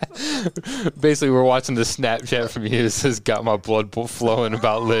 Basically, we're watching the Snapchat from you. This has got my blood flowing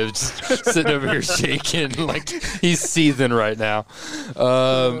about Liv, just sitting over here shaking like he's seething right now.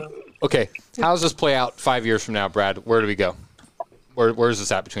 Okay, how does this play out 5 years from now, Brad? Where do we go? Where's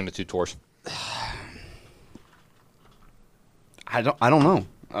this at between the two tours? I don't know.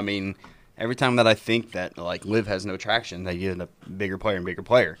 I mean, every time that I think that like LIV has no traction, they get a bigger player and bigger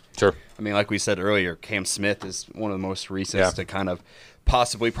player. Sure. I mean, like we said earlier, Cam Smith is one of the most recent to kind of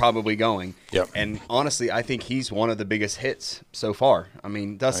probably going. Yep. And honestly, I think he's one of the biggest hits so far. I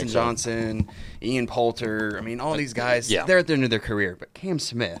mean, Dustin Johnson, Ian Poulter, I mean, all these guys, they're at the end of their career. But Cam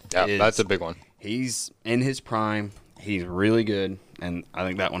Smith, that's a big one. He's in his prime. He's really good, and I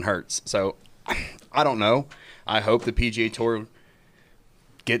think that one hurts. So, I don't know. I hope the PGA Tour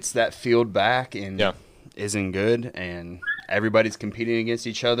gets that field back and isn't good, and everybody's competing against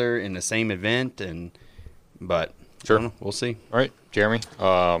each other in the same event. But sure, I don't know, we'll see. All right, Jeremy,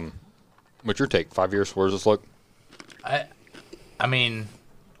 what's your take? 5 years, where does this look? I mean,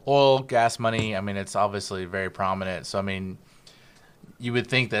 oil, gas money. I mean, it's obviously very prominent. So I mean, you would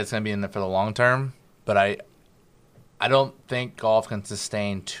think that it's going to be in there for the long term, but I don't think golf can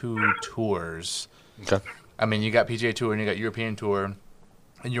sustain 2 tours. Okay. I mean, you got PGA Tour and you got European Tour.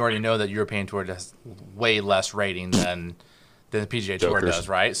 And you already know that European Tour has way less rating than the PGA Tour does,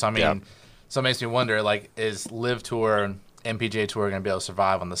 right? So, I mean, so it makes me wonder, like, is LIV Tour and PGA Tour going to be able to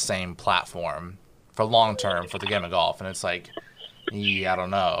survive on the same platform for long term for the game of golf? And it's like, I don't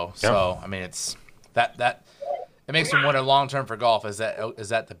know. Yeah. So, I mean, it's that it makes me wonder long term for golf, is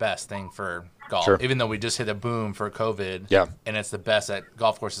that the best thing for golf? Sure. Even though we just hit a boom for COVID, and it's the best that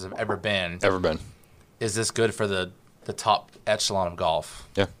golf courses have ever been. Is this good for the top echelon of golf?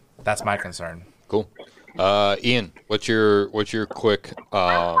 Yeah, that's my concern. Cool. Ian, what's your quick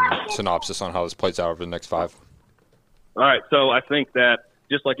synopsis on how this plays out over the next 5? All right, so I think that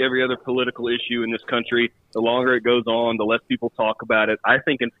just like every other political issue in this country, the longer it goes on, the less people talk about it. I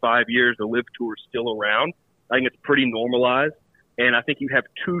think in 5 years, the LIV Tour is still around. I think it's pretty normalized, and I think you have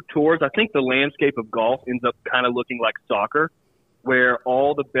 2 tours. I think the landscape of golf ends up kind of looking like soccer, where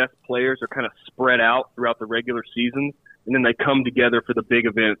all the best players are kind of spread out throughout the regular seasons, and then they come together for the big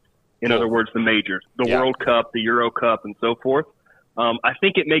events. In other words, the majors, the World Cup, the Euro Cup, and so forth. I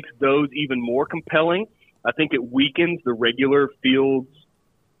think it makes those even more compelling. I think it weakens the regular fields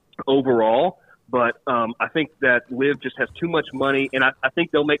overall, but I think that LIV just has too much money, and I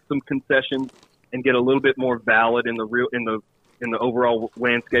think they'll make some concessions and get a little bit more valid in the overall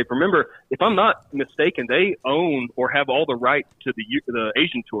landscape. Remember, if I'm not mistaken, they own or have all the rights to the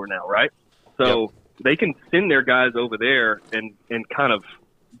Asian Tour now, right? So they can send their guys over there and kind of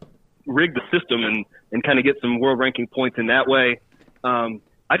rig the system and kind of get some world ranking points in that way.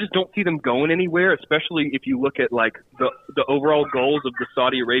 I just don't see them going anywhere, especially if you look at like the overall goals of the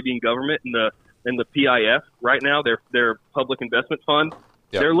Saudi Arabian government and and the PIF right now, their public investment fund,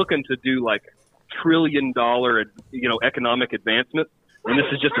 Yep. they're looking to do like $1 trillion, economic advancements, and this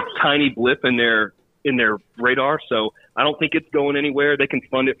is just a tiny blip in their radar. So I don't think it's going anywhere. They can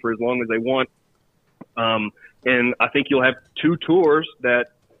fund it for as long as they want, and I think you'll have two tours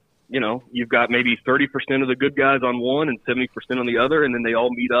that, you've got maybe 30% of the good guys on one and 70% on the other, and then they all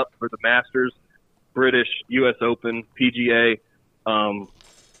meet up for the Masters, British, U.S. Open, PGA,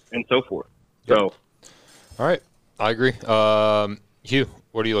 and so forth. So, all right, I agree. Hugh,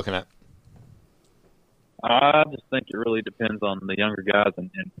 what are you looking at? I just think it really depends on the younger guys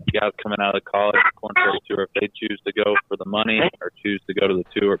and guys coming out of college, Corn Ferry Tour, if they choose to go for the money or choose to go to the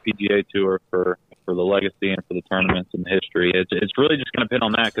tour, PGA Tour for the legacy and for the tournaments and the history. It's really just going to depend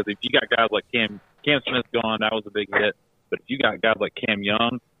on that, because if you got guys like Cam Smith gone, that was a big hit. But if you got guys like Cam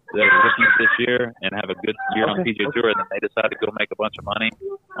Young that are rookies this year and have a good year on the PGA Tour, and then they decide to go make a bunch of money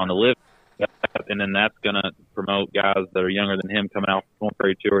on the LIV, and then that's going to promote guys that are younger than him coming out from Corn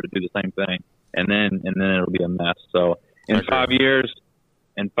Ferry Tour to do the same thing. And then it'll be a mess. So in 5 years,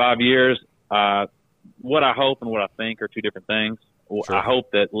 what I hope and what I think are two different things. Sure. I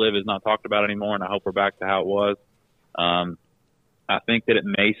hope that LIV is not talked about anymore, and I hope we're back to how it was. I think that it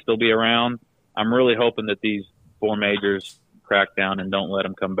may still be around. I'm really hoping that these 4 majors crack down and don't let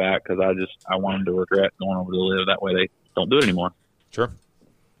them come back, because I want them to regret going over to LIV. That way they don't do it anymore. Sure.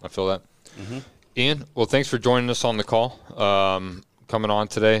 I feel that. Mm-hmm. Ian, well, thanks for joining us on the call. Coming on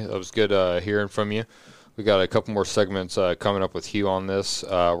today. It was good hearing from you. We got a couple more segments coming up with Hugh on this.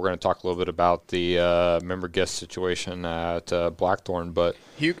 We're going to talk a little bit about the member guest situation at Blackthorn. But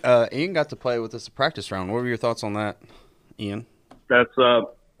Hugh, Ian got to play with us a practice round. What were your thoughts on that, Ian? That's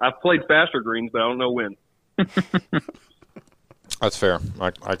I've played faster greens, but I don't know when. That's fair.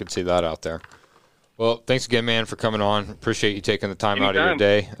 I could see that out there. Well, thanks again, man, for coming on. Appreciate you taking the time out of your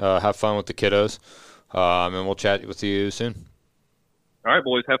day. Have fun with the kiddos, and we'll chat with you soon. All right,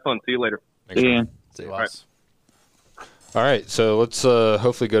 boys. Have fun. See you later. Thanks, Yeah. See you. All right, so let's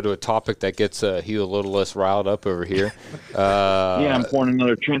hopefully go to a topic that gets Hugh a little less riled up over here. Yeah, I'm pouring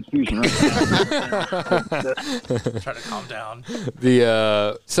another transfusion right now. Try to calm down.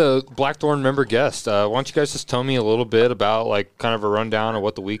 So Blackthorn member guest. Why don't you guys just tell me a little bit about kind of a rundown of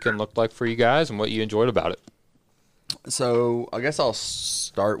what the weekend looked like for you guys and what you enjoyed about it? So I guess I'll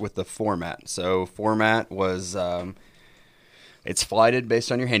start with the format. So format was it's flighted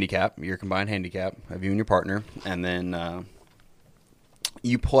based on your handicap, your combined handicap of you and your partner, and then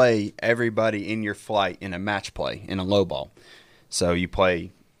you play everybody in your flight in a match play in a low ball. So you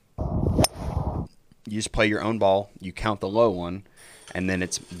just play your own ball, you count the low one, and then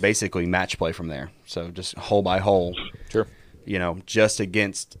it's basically match play from there. So just hole by hole. Sure. Just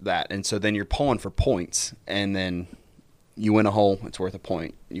against that. And so then you're pulling for points, and then you win a hole, it's worth a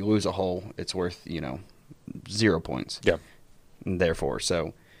point. You lose a hole, it's worth, 0 points. Yeah. And therefore,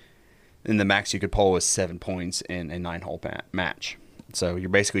 so in the max you could pull was 7 points in a 9-hole match. So you're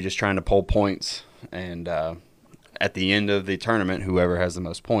basically just trying to pull points, and at the end of the tournament, whoever has the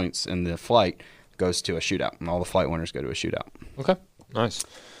most points in the flight goes to a shootout, and all the flight winners go to a shootout. Okay, nice.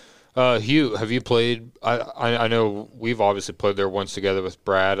 Hugh, have you played? I know we've obviously played there once together with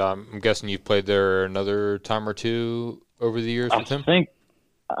Brad. I'm guessing you've played there another time or two over the years with him.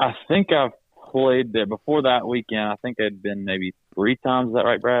 I think I've played there before that weekend. I think I'd been maybe 3 times. Is that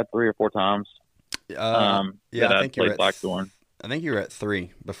right, Brad? 3 or 4 times. Yeah, I think you were at Blackthorn. I think you were at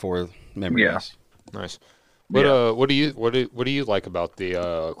 3 before memory. Yeah. Nice. What do you like about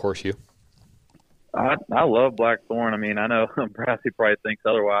the course, Hugh? I love Blackthorn. I mean, I know Brassy probably thinks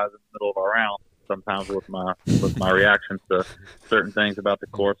otherwise in the middle of our round sometimes with my reactions to certain things about the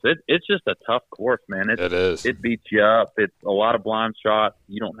course. It's just a tough course, man. It is. It beats you up. It's a lot of blind shots.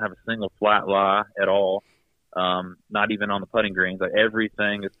 You don't have a single flat lie at all. Not even on the putting greens. Like,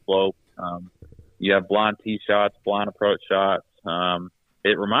 everything is slope. You have blind tee shots, blind approach shots.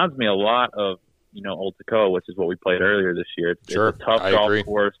 It reminds me a lot of Old Toccoa, which is what we played earlier this year. It's a tough golf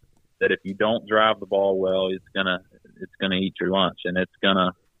course that if you don't drive the ball well, it's gonna eat your lunch, and it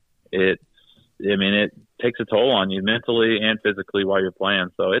takes a toll on you mentally and physically while you're playing.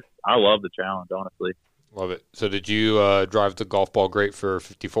 So I love the challenge, honestly. Love it. So did you drive the golf ball great for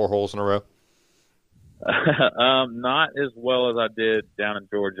 54 holes in a row? Not as well as I did down in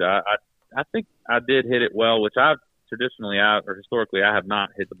Georgia. I think I did hit it well, which historically I have not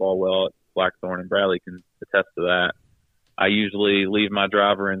hit the ball well at Blackthorn, and Bradley can attest to that. I usually leave my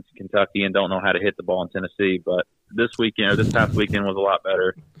driver in Kentucky and don't know how to hit the ball in Tennessee, but this past weekend was a lot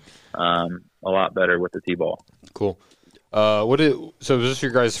better with the tee ball. Cool. So was this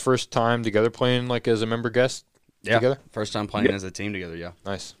your guys' first time together playing as a member guest? together? First time playing as a team together, yeah.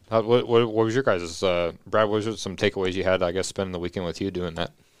 Nice. What was your guys' Brad, what was some takeaways you had, I guess, spending the weekend with you doing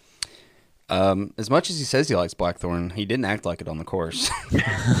that? As much as he says he likes Blackthorn, he didn't act like it on the course.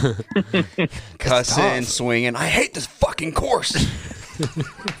 Cussing, swinging. I hate this fucking course.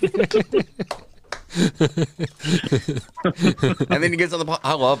 And then he gets on the.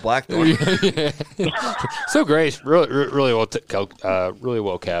 I love Blackthorn. So great, really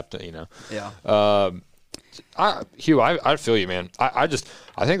well capped. Yeah. Hugh, I feel you, man. I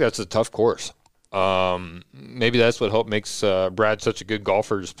think that's a tough course. Maybe that's what makes Brad such a good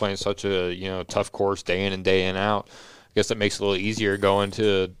golfer, just playing such a tough course day in and day in out. I guess that makes it a little easier going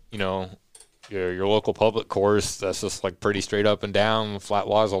to your local public course. That's just like pretty straight up and down, flat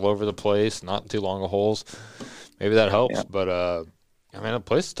lies all over the place, not too long of holes. Maybe that helps, yeah. But the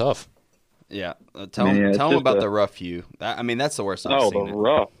place is tough. Yeah, tell him about the rough, Hugh. That's the worst I've seen. Oh, the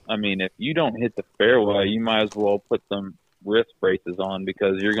rough. If you don't hit the fairway, you might as well put some wrist braces on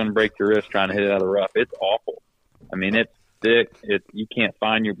because you're going to break your wrist trying to hit it out of the rough. It's awful. It's thick. You can't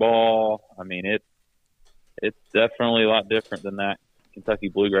find your ball. It's definitely a lot different than that Kentucky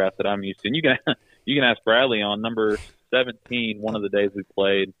bluegrass that I'm used to. And you can ask Bradley on number 17, one of the days we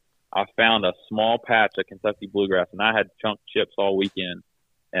played. I found a small patch of Kentucky bluegrass, and I had chunk chips all weekend.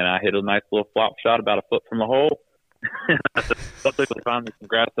 And I hit a nice little flop shot about a foot from the hole. I found some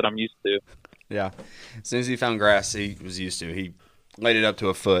grass that I'm used to. Yeah. As soon as he found grass he was used to, he laid it up to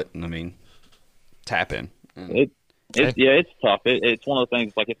a foot, and tap in. It's tough. It's one of the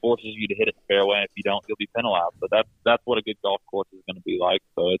things, like, it forces you to hit it the fairway, and if you don't, you'll be penalized. But that's what a good golf course is going to be like.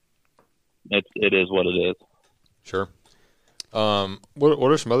 So it is what it is. Sure.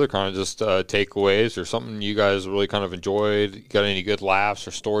 What are some other kind of just takeaways or something you guys really kind of enjoyed? Got any good laughs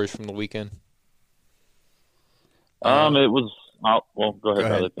or stories from the weekend? It was well. Go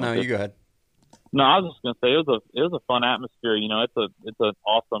ahead. No, you go ahead. No, I was just gonna say it was a fun atmosphere. It's an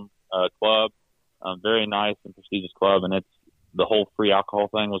awesome club, very nice and prestigious club, and the whole free alcohol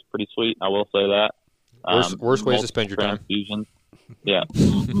thing was pretty sweet. I will say that. Worst ways to spend your time. Yeah,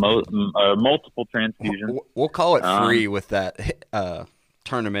 multiple transfusions. We'll call it free with that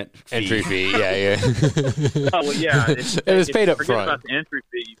tournament fee. Entry fee. Yeah. Oh well, yeah. It was paid up front. Forget about the entry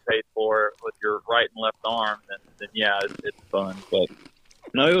fee you paid for with your right and left arm, then yeah, it's fun. But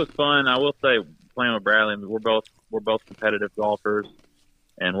no, it was fun. I will say, playing with Bradley, we're both competitive golfers,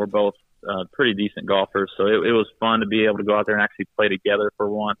 and we're both pretty decent golfers. So it was fun to be able to go out there and actually play together for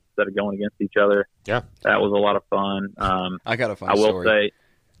once instead of going against each other. Yeah, that was a lot of fun. I got a fun story. I will say.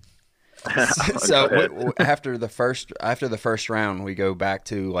 So after the first round, we go back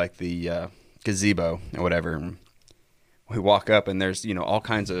to like the gazebo or whatever. And we walk up, and there's all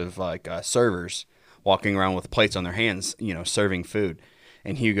kinds of like servers walking around with plates on their hands, serving food.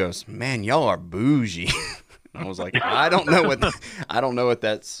 And Hugh goes, "Man, y'all are bougie." I was like, I don't know what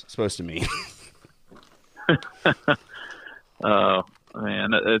that's supposed to mean. Oh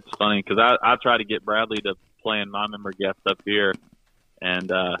man, it's funny because I try to get Bradley to play in my member guest up here,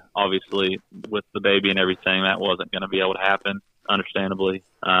 and obviously with the baby and everything, that wasn't going to be able to happen, understandably.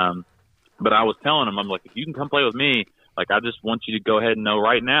 But I was telling him, I'm like, if you can come play with me, like, I just want you to go ahead and know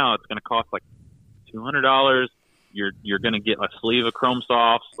right now it's going to cost like $200. You're going to get a sleeve of Chrome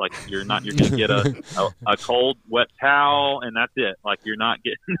Softs. Like, you're going to get a cold, wet towel, and that's it. Like, you're not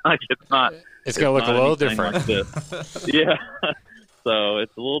getting, like, it's going to look a little different. Like yeah. So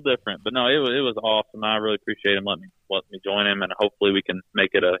it's a little different, but no, it was awesome. I really appreciate him letting me join him, and hopefully we can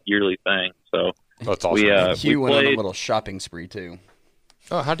make it a yearly thing. So that's awesome. Hugh went on a little shopping spree too.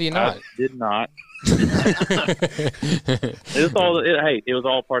 Oh, how do you not? I did not. It was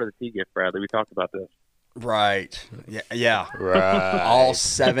all part of the tea gift, Bradley. We talked about this. Right. Yeah. Right. all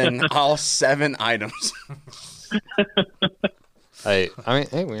seven items. Hey,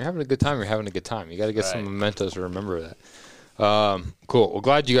 when you're having a good time, you're having a good time. You got to get some mementos to remember that. Cool. Well,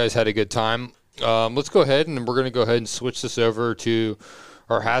 glad you guys had a good time. Let's go ahead, and we're going to go ahead and switch this over to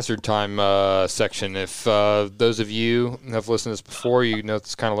our hazard time section. If those of you have listened to this before, you know what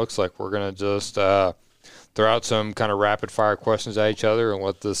this kind of looks like. We're going to just throw out some kind of rapid-fire questions at each other and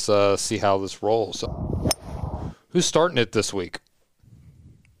let this see how this rolls. Who's starting it this week?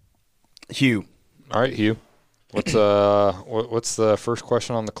 Hugh. All right, Hugh. What's the first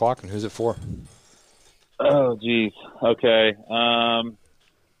question on the clock, and who's it for? Oh, geez. Okay.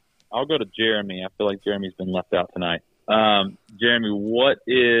 I'll go to Jeremy. I feel like Jeremy's been left out tonight. Jeremy, what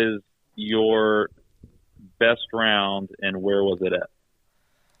is your best round, and where was it at?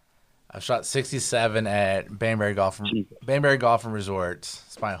 I shot 67 at Banbury Golf and Resorts.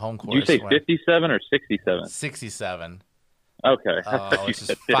 It's my home course. Did you say 57 or 67? 67. Okay. Which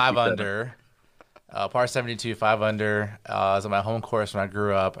is 5 under. Par 72, 5 under. It was on my home course when I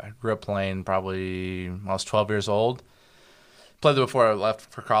grew up. I grew up playing probably when I was 12 years old. Played it before I left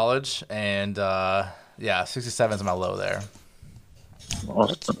for college, and 67 is my low there.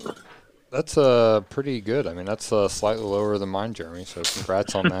 Awesome. That's pretty good. I mean, that's slightly lower than mine, Jeremy. So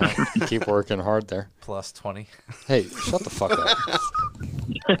congrats on that. Keep working hard there. Plus 20. Hey, shut the fuck up.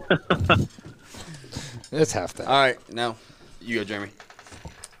 It's half that. All right, now you go, Jeremy.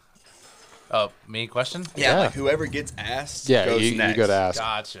 Oh, me question? Yeah, Yeah. like whoever gets asked Yeah, goes you next. got to ask.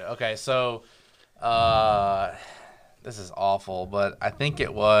 Gotcha. Okay, so this is awful, but I think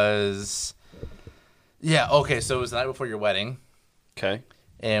it was okay, so it was the night before your wedding, Okay.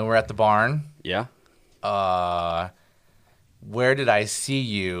 and we're at the barn. Yeah. Where did I see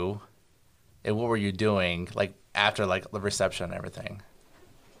you, and what were you doing, like, after, like, the reception and everything?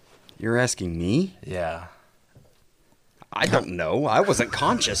 You're asking me? Yeah. I don't know. I wasn't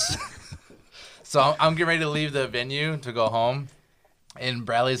conscious. So I'm getting ready to leave the venue to go home, and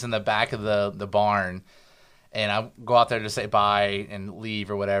Bradley's in the back of the barn, and I go out there to say bye and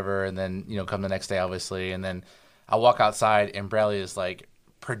leave or whatever, and then, you know, come the next day, obviously, and then I walk outside, and Bradley is, like,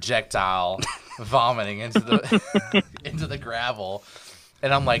 projectile vomiting into the into the gravel,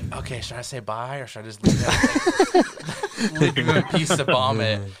 and I'm like, okay, should I say bye or should I just leave him in peace to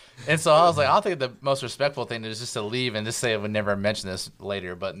vomit? And so I was like, I'll think the most respectful thing is just to leave and just say I would never mention this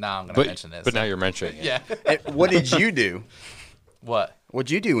later, but now I'm going to mention this. But now you're mentioning it. Yeah. And what did you do? What?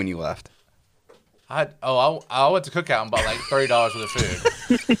 What'd you do when you left? I went to Cookout and bought like $30 worth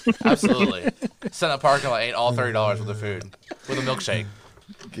of food. Absolutely. Sat in the parking lot, ate all $30 worth of food with a milkshake.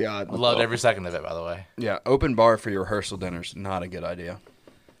 God. I loved every second of it, by the way. Yeah, open bar for your rehearsal dinner's not a good idea.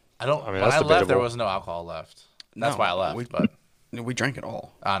 I mean, When that's I left, debatable. there was no alcohol left. That's No, why I left, but We drank it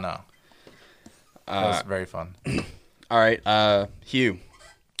all. I know. It was very fun. All right, Hugh.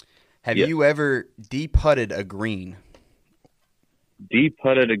 Have Yep. you ever de-putted a green?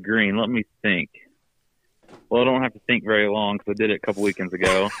 De-putted a green. Let me think. Well, I don't have to think very long because I did it a couple weekends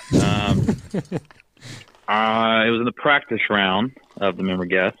ago. It was in the practice round of the member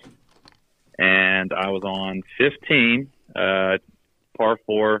guest, and I was on 15, par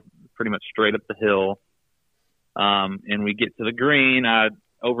 4, pretty much straight up the hill. And we get to the green. I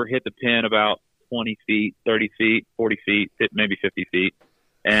overhit the pin about 20 feet, 30 feet, 40 feet, maybe 50 feet.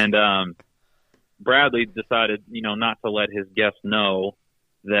 And Bradley decided, not to let his guests know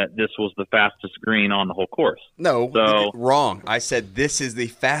that this was the fastest green on the whole course. No, So- wrong. I said this is the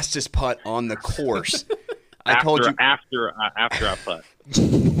fastest putt on the course. I told you. After I putt.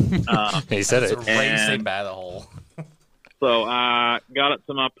 He said It's it. racing And- by the hole. So I got up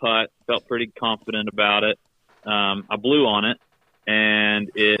to my putt, felt pretty confident about it. I blew on it,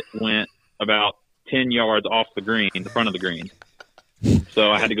 and it went about 10 yards off the green, the front of the green.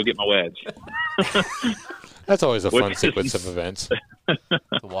 So I had to go get my wedge. That's always a Which fun is- sequence of events. The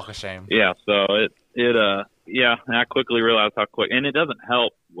walk of shame. Yeah, so and I quickly realized how quick, and it doesn't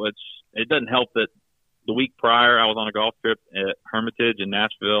help that the week prior I was on a golf trip at Hermitage in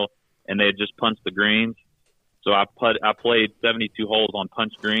Nashville, and they had just punched the greens. So I played 72 holes on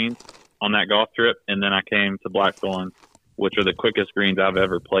punch greens on that golf trip, and then I came to Blackthorn, which are the quickest greens I've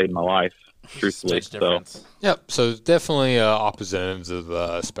ever played in my life, truthfully. Huge difference. Yep. So definitely opposite ends of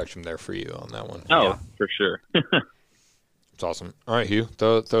the spectrum there for you on that one. Oh, for sure. It's awesome. All right, Hugh,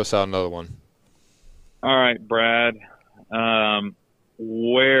 throw us out another one. All right, Brad.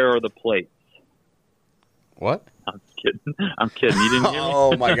 Where are the plates? What? I'm kidding. You didn't hear me?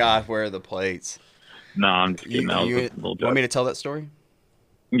 Oh my God, where are the plates? No, I'm just kidding. You, That was you a little joke. want me to tell that story?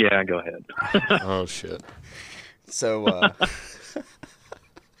 Yeah, go ahead. Oh shit. So, I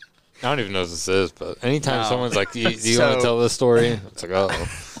don't even know what this is, but anytime No. someone's like, "Do you want So- to tell this story?" It's like, oh,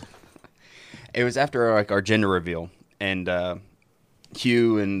 it was after our gender reveal, and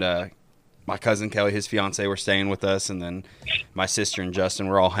Hugh and my cousin Kelly, his fiance, were staying with us, and then my sister and Justin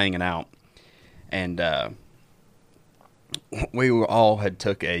were all hanging out, and we were all had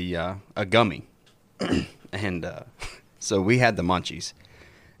took a gummy, and so we had the munchies,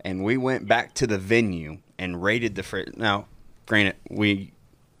 and we went back to the venue and raided the fridge. Now, granted,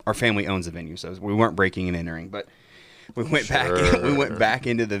 our family owns the venue, so we weren't breaking and entering, but we went back. We went back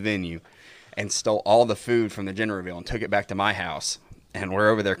into the venue and stole all the food from the gender reveal and took it back to my house. And we're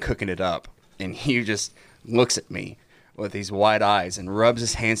over there cooking it up. And Hugh just looks at me with these wide eyes and rubs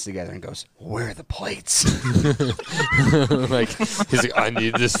his hands together and goes, "Where are the plates?" like he's like, "I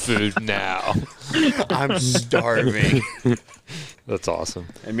need this food now." I'm starving. That's awesome.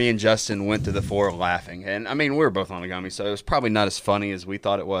 And me and Justin went to the floor laughing. And I mean, we were both on a gummy, so it was probably not as funny as we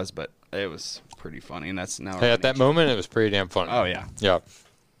thought it was, but it was pretty funny. And that's now. Hey, at that moment, it was pretty damn funny. Oh, yeah. Yeah.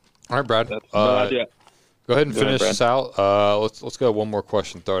 All right, Brad. That's no idea. Go ahead and Go ahead, finish Brad. this out. Let's go one more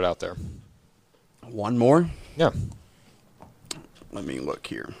question. Throw it out there. One more. Yeah. Let me look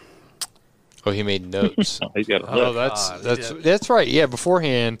here. Oh, he made notes. He's got a Oh, list. that's right. Yeah,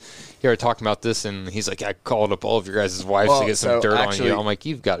 beforehand, you were talking about this, and he's like, I called up all of your guys' wives Well, to get some so dirt on actually, you. I'm like,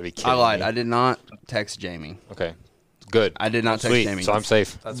 you've got to be kidding I lied. me. I did not text Jamie, Okay, good. I did not text Sweet. Jamie. So I'm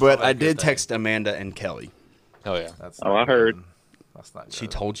safe. That's but probably I a good did thing. text Amanda and Kelly. Hell yeah. That's Oh, not I heard. good. That's not good. She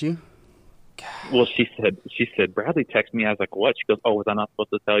told you? Well, she said Bradley texted me. I was like, what? She goes, oh, was I not supposed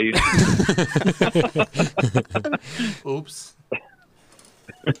to tell you? Oops.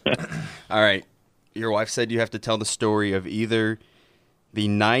 All right. Your wife said you have to tell the story of either the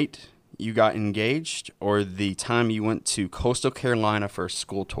night you got engaged or the time you went to Coastal Carolina for a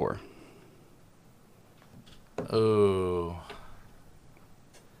school tour. Ooh.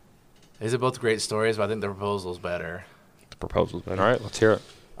 These are both great stories, but I think the proposal's better. The proposal's better. All right, let's hear it.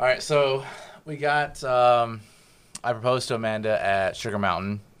 All right, so we got. I proposed to Amanda at Sugar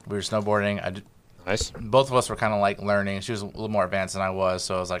Mountain. We were snowboarding. Nice. Both of us were kind of like learning. She was a little more advanced than I was,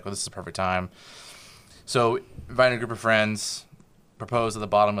 so I was like, "Well, this is the perfect time." So, invited a group of friends. Proposed at the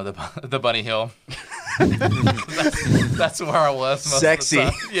bottom of the bunny hill. that's where I was. Most Sexy. Of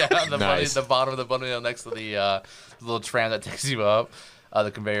the time. Yeah, Nice. the bottom of the bunny hill next to the little tram that takes you up, the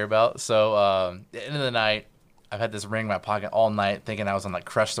conveyor belt. So, at the end of the night, I've had this ring in my pocket all night, thinking I was on like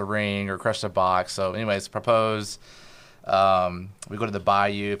Crush the Ring or Crush the Box. So, anyways, propose. We go to the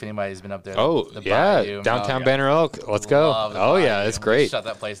Bayou. If anybody's been up there, Oh, the yeah. Bayou. Downtown yeah. Banner Oak. Let's go. Love the Oh, yeah. Bayou. It's We great. shut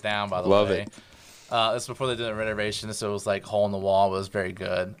that place down, by the Love way. it. This was before they did the renovation, so it was like hole in the wall. It was very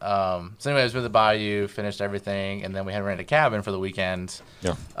good. So anyways, we went to the Bayou, finished everything, and then we had rented a cabin for the weekend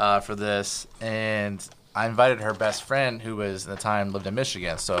for this. And I invited her best friend, who was at the time lived in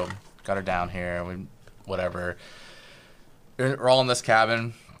Michigan, so got her down here. And whatever. We're all in this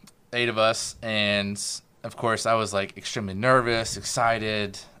cabin, 8 of us, and of course I was like extremely nervous,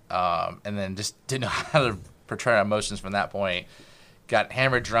 excited, and then just didn't know how to portray our emotions from that point. Got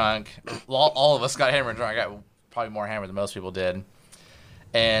hammered drunk. All of us got hammered drunk. I got probably more hammered than most people did.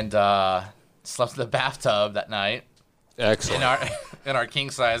 And slept in the bathtub that night Excellent. in our king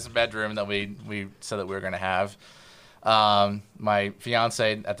size bedroom that we said that we were going to have. My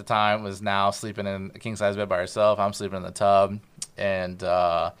fiance at the time was now sleeping in a king size bed by herself. I'm sleeping in the tub, and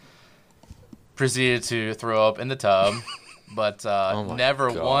proceeded to throw up in the tub. But my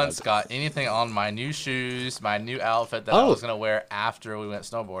never God. once got anything on my new shoes, my new outfit that I was going to wear after we went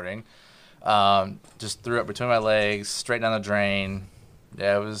snowboarding. Just threw up between my legs, straight down the drain.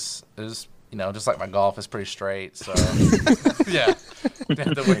 Yeah, it was just like my golf is pretty straight. So, yeah,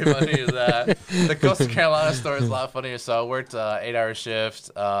 the way funny is that. The Coastal Carolina story is a lot funnier. So I worked 8-hour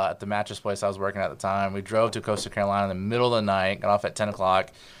shift at the mattress place I was working at the time. We drove to Coastal Carolina in the middle of the night, got off at 10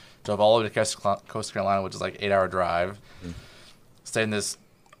 o'clock. Drove all the way to Coastal Carolina, which is like 8-hour drive. Stayed in this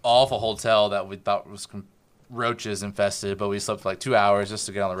awful hotel that we thought was roaches infested, but we slept for like 2 hours just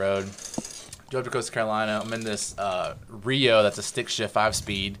to get on the road. Drove to Coastal Carolina. I'm in this Rio that's a stick shift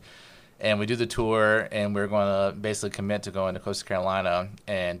 5-speed, and we do the tour, and we're going to basically commit to going to Coastal Carolina,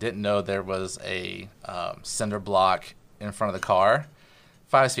 and didn't know there was a cinder block in front of the car.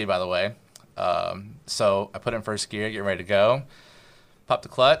 5-speed, by the way. So I put it in first gear, get ready to go. Pop the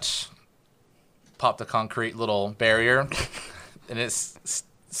clutch, pop the concrete little barrier, and it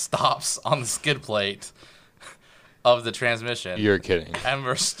stops on the skid plate of the transmission. You're kidding. And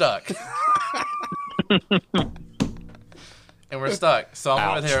we're stuck. So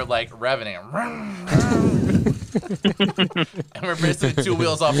I'm over there like revving it. And we're basically 2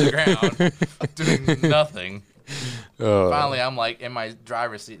 wheels off the ground doing nothing. Finally, I'm like in my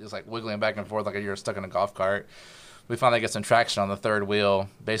driver's seat, just like wiggling back and forth like you're stuck in a golf cart. We finally get some traction on the third wheel,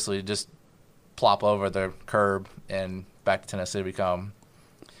 basically just plop over the curb, and back to Tennessee we come.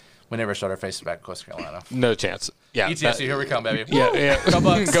 We never showed our faces back to Coastal Carolina. No chance. Yeah. ETSU, here we come, baby. Yeah. Go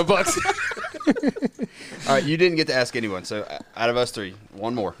Bucks. Go Bucks. All right, you didn't get to ask anyone, so out of us 3,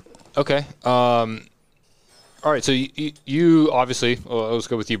 one more. Okay. All right. So you obviously, well, let's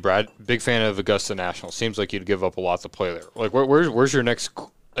go with you, Brad. Big fan of Augusta National. Seems like you'd give up a lot to play there. Like, where's your next?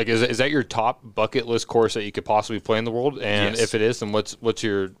 Like, is that your top bucket list course that you could possibly play in the world? And Yes. if it is, then what's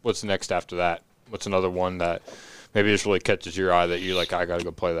the next after that? What's another one that maybe just really catches your eye that you're like, I got to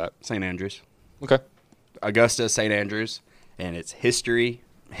go play that? St. Andrews. Okay. Augusta, St. Andrews, and it's history.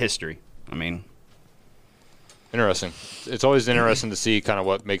 I mean, Interesting. It's always interesting to see kind of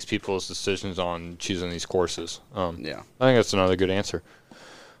what makes people's decisions on choosing these courses. yeah. I think that's another good answer.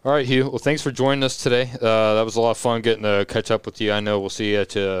 All right, Hugh. Well, thanks for joining us today. That was a lot of fun getting to catch up with you. I know we'll see you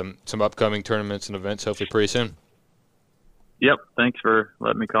at some upcoming tournaments and events hopefully pretty soon. Yep. Thanks for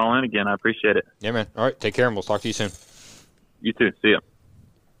letting me call in again. I appreciate it. Yeah, man. All right. Take care, and we'll talk to you soon. You too. See ya.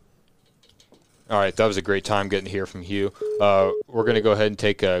 All right, that was a great time getting to hear from Hugh. We're going to go ahead and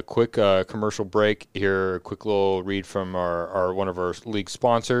take a quick commercial break here, a quick little read from our one of our league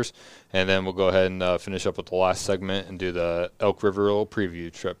sponsors, and then we'll go ahead and finish up with the last segment and do the Elk River little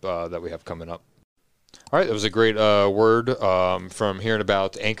preview trip that we have coming up. All right, that was a great word from hearing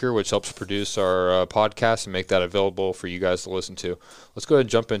about Anchor, which helps produce our podcast and make that available for you guys to listen to. Let's go ahead and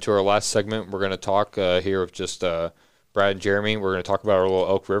jump into our last segment. We're going to talk here with just Brad and Jeremy. We're going to talk about our little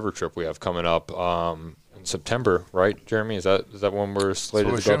Elk River trip we have coming up in September, right, Jeremy? Is that when we're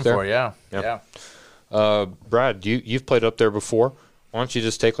slated to go up there? For, yeah. Brad, you've played up there before. Why don't you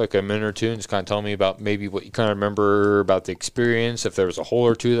just take like a minute or two and just kind of tell me about maybe what you kind of remember about the experience, if there was a hole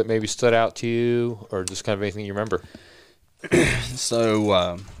or two that maybe stood out to you, or just kind of anything you remember.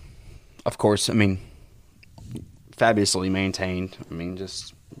 So, of course, I mean, fabulously maintained. I mean,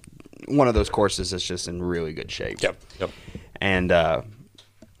 just one of those courses that's just in really good shape. Yep. And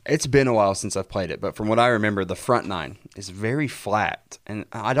it's been a while since I've played it, but from what I remember, the front nine is very flat. And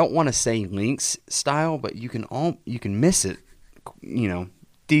I don't want to say links style, but you can miss it,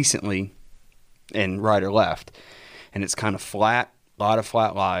 decently in right or left. And it's kind of flat, a lot of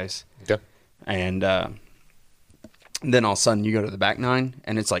flat lies. Okay. And then all of a sudden you go to the back nine,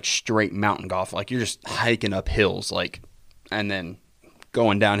 and it's like straight mountain golf. Like you're just hiking up hills, and then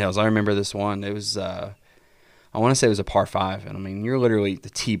going down hills. I remember this one. It was, I want to say it was a par 5. And I mean, you're literally, the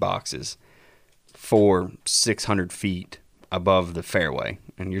tee boxes 600 feet above the fairway,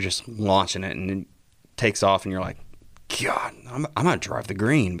 and you're just launching it, and it takes off, and you're like, God, I'm going to drive the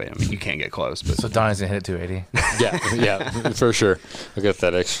green. But I mean, you can't get close. But So Donnie's going to hit it 280. Yeah, for sure. I got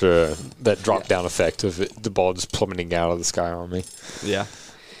that drop down effect of the ball just plummeting out of the sky on me. Yeah.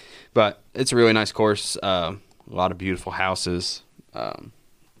 But it's a really nice course. A lot of beautiful houses,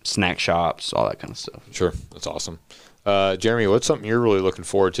 snack shops, all that kind of stuff. Sure. That's awesome. Jeremy, what's something you're really looking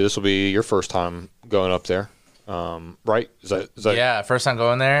forward to? This will be your first time going up there, right? Is that Yeah, first time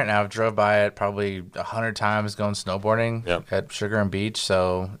going there, and I've drove by it probably 100 times going snowboarding at Sugar and Beach.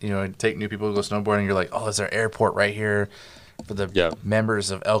 So, take new people to go snowboarding. You're like, oh, there's our airport right here for the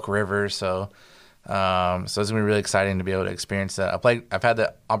members of Elk River. So it's going to be really exciting to be able to experience that. I've had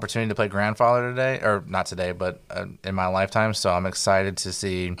the opportunity to play Grandfather today, or not today, but in my lifetime. So I'm excited to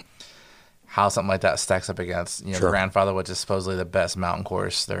see how something like that stacks up against Grandfather, which is supposedly the best mountain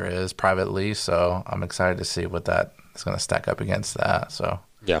course there is privately. So I'm excited to see what that is going to stack up against that. So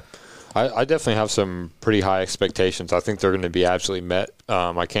yeah. I definitely have some pretty high expectations. I think they're going to be absolutely met.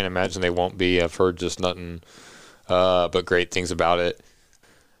 I can't imagine they won't be. I've heard just nothing but great things about it.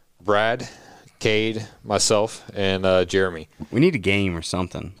 Brad, Cade, myself, and Jeremy. We need a game or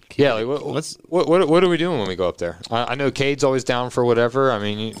something. Yeah, like what are we doing when we go up there? I know Cade's always down for whatever. I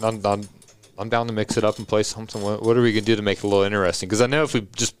mean, I'm down to mix it up and play something. What are we going to do to make it a little interesting? Because I know if we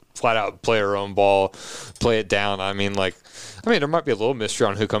just flat out play our own ball, play it down, there might be a little mystery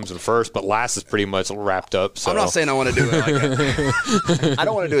on who comes in first, but last is pretty much wrapped up. So I'm not saying I want to do it like that. I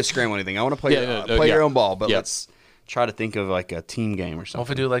don't want to do a scramble or anything. I want to play your own ball, but let's try to think of like a team game or something. What if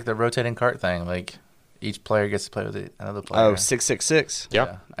we do like the rotating cart thing? Like each player gets to play with another player. Oh, 666.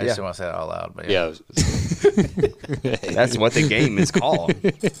 Yeah. I just don't want to say that out loud, but yeah. That's what the game is called.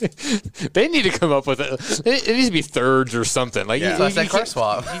 They need to come up with it. It needs to be thirds or something. Like so I said cart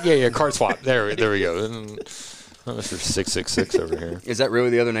swap. Yeah, cart swap. There we go. Mr. 666 over here. Is that really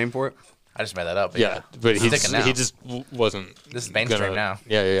the other name for it? I just made that up. Yeah, but he just wasn't. This is mainstream now.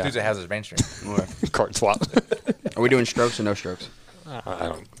 Yeah. Who's it has is mainstream. Cart swap. Are we doing strokes or no strokes? I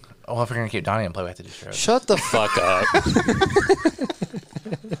don't. Oh, if we're gonna keep Donnie and play, we have to do strokes. Shut the fuck up.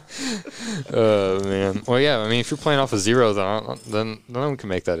 Oh man. Well, yeah. I mean, if you're playing off a 0, then we can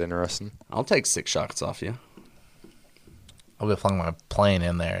make that interesting. I'll take 6 shots off you. I'll be flung my plane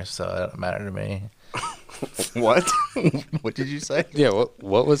in there, so it doesn't matter to me. What? What did you say? Yeah.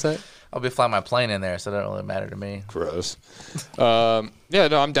 What was that? I'll be flying my plane in there, so it doesn't really matter to me. Gross. Yeah,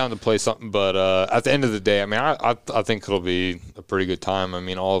 no, I'm down to play something, but at the end of the day, I mean, I think it'll be a pretty good time. I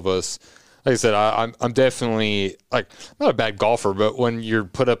mean, all of us, like I said, I'm definitely not a bad golfer, but when you're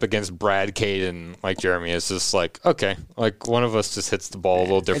put up against Brad, Cade, and Jeremy, it's just like, okay, one of us just hits the ball a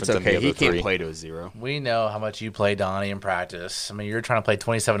little different than the other he three. Can't play to a 0. We know how much you play Donnie in practice. I mean, you're trying to play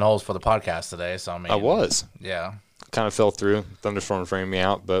 27 holes for the podcast today, so I mean, I was. Yeah. Kind of fell through. Thunderstorm framed me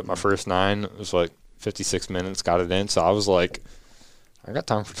out, but my first 9 was 56 minutes, got it in. So I was like, I got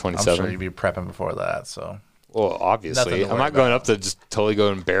time for 27. I'm sure you'd be prepping before that. So, well, obviously, I'm not going up to just totally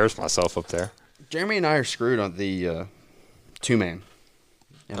go embarrass myself up there. Jeremy and I are screwed on the 2-man,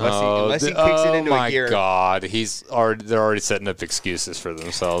 Unless he kicks it into my a gear. God, they're already setting up excuses for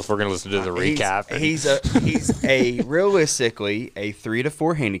themselves. We're gonna listen to the recap. He's a realistically a 3 to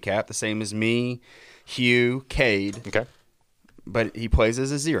 4 handicap, the same as me, Hugh, Cade. Okay. But he plays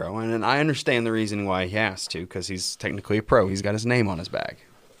as a 0, and I understand the reason why he has to, because he's technically a pro. He's got his name on his bag.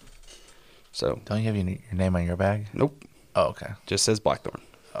 So Don't you have your name on your bag? nope, Oh, okay. just says Blackthorn.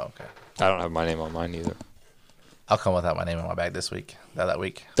 Oh, okay. I don't have my name on mine either. I'll come without my name on my bag this week. That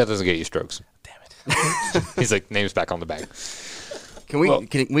week. That doesn't get you strokes. Damn it. He's like, name's back on the bag. Can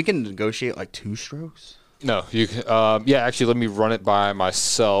we can negotiate like 2 strokes? No, you. Actually, let me run it by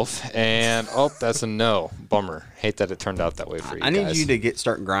myself. And that's a no. Bummer. Hate that it turned out that way for you. I need guys. you to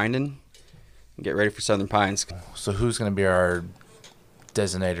start grinding and get ready for Southern Pines. So who's going to be our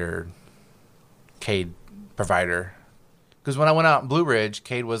designator Cade provider? Because when I went out in Blue Ridge,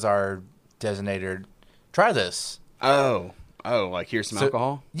 Cade was our designator. Try this. Oh, like here's some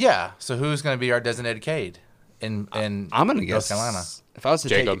alcohol. Yeah. So who's going to be our designated Cade in I'm gonna guess North Carolina? If I was to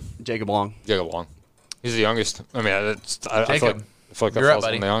Jacob. take Jacob Long. Jacob Long. He's the youngest. I mean, I feel like Jacob, that you're up, falls on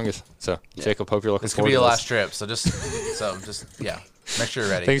buddy. the youngest. So, Jacob, hope you're looking This could forward be to your this. last trip. So just make sure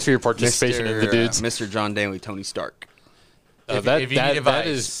you're ready. Thanks for your participation in the dudes. Mr. John Daly, Tony Stark. If you need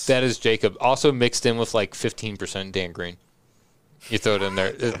advice. that is Jacob. Also mixed in with like 15% Dan Green. You throw it in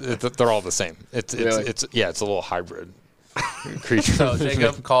there. They're all the same. It's a little hybrid creature. So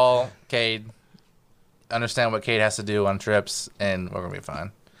Jacob, call Cade. Understand what Cade has to do on trips, and we're gonna be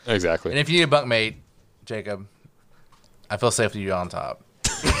fine. Exactly. And if you need a bunkmate, Jacob, I feel safe with you on top.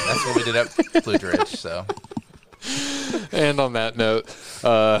 That's what we did at Blue Ridge. So. And on that note,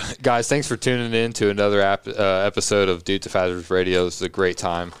 guys, thanks for tuning in to another episode of Dude to Fazers Radio. This is a great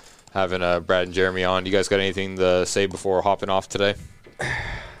time having Brad and Jeremy on. You guys got anything to say before hopping off today?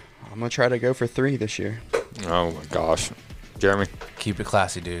 I'm gonna try to go for 3 this year. Oh my gosh, Jeremy, Keep it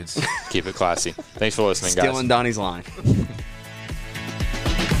classy, dudes. keep it classy. Thanks for listening, guys. Stealing Donnie's line.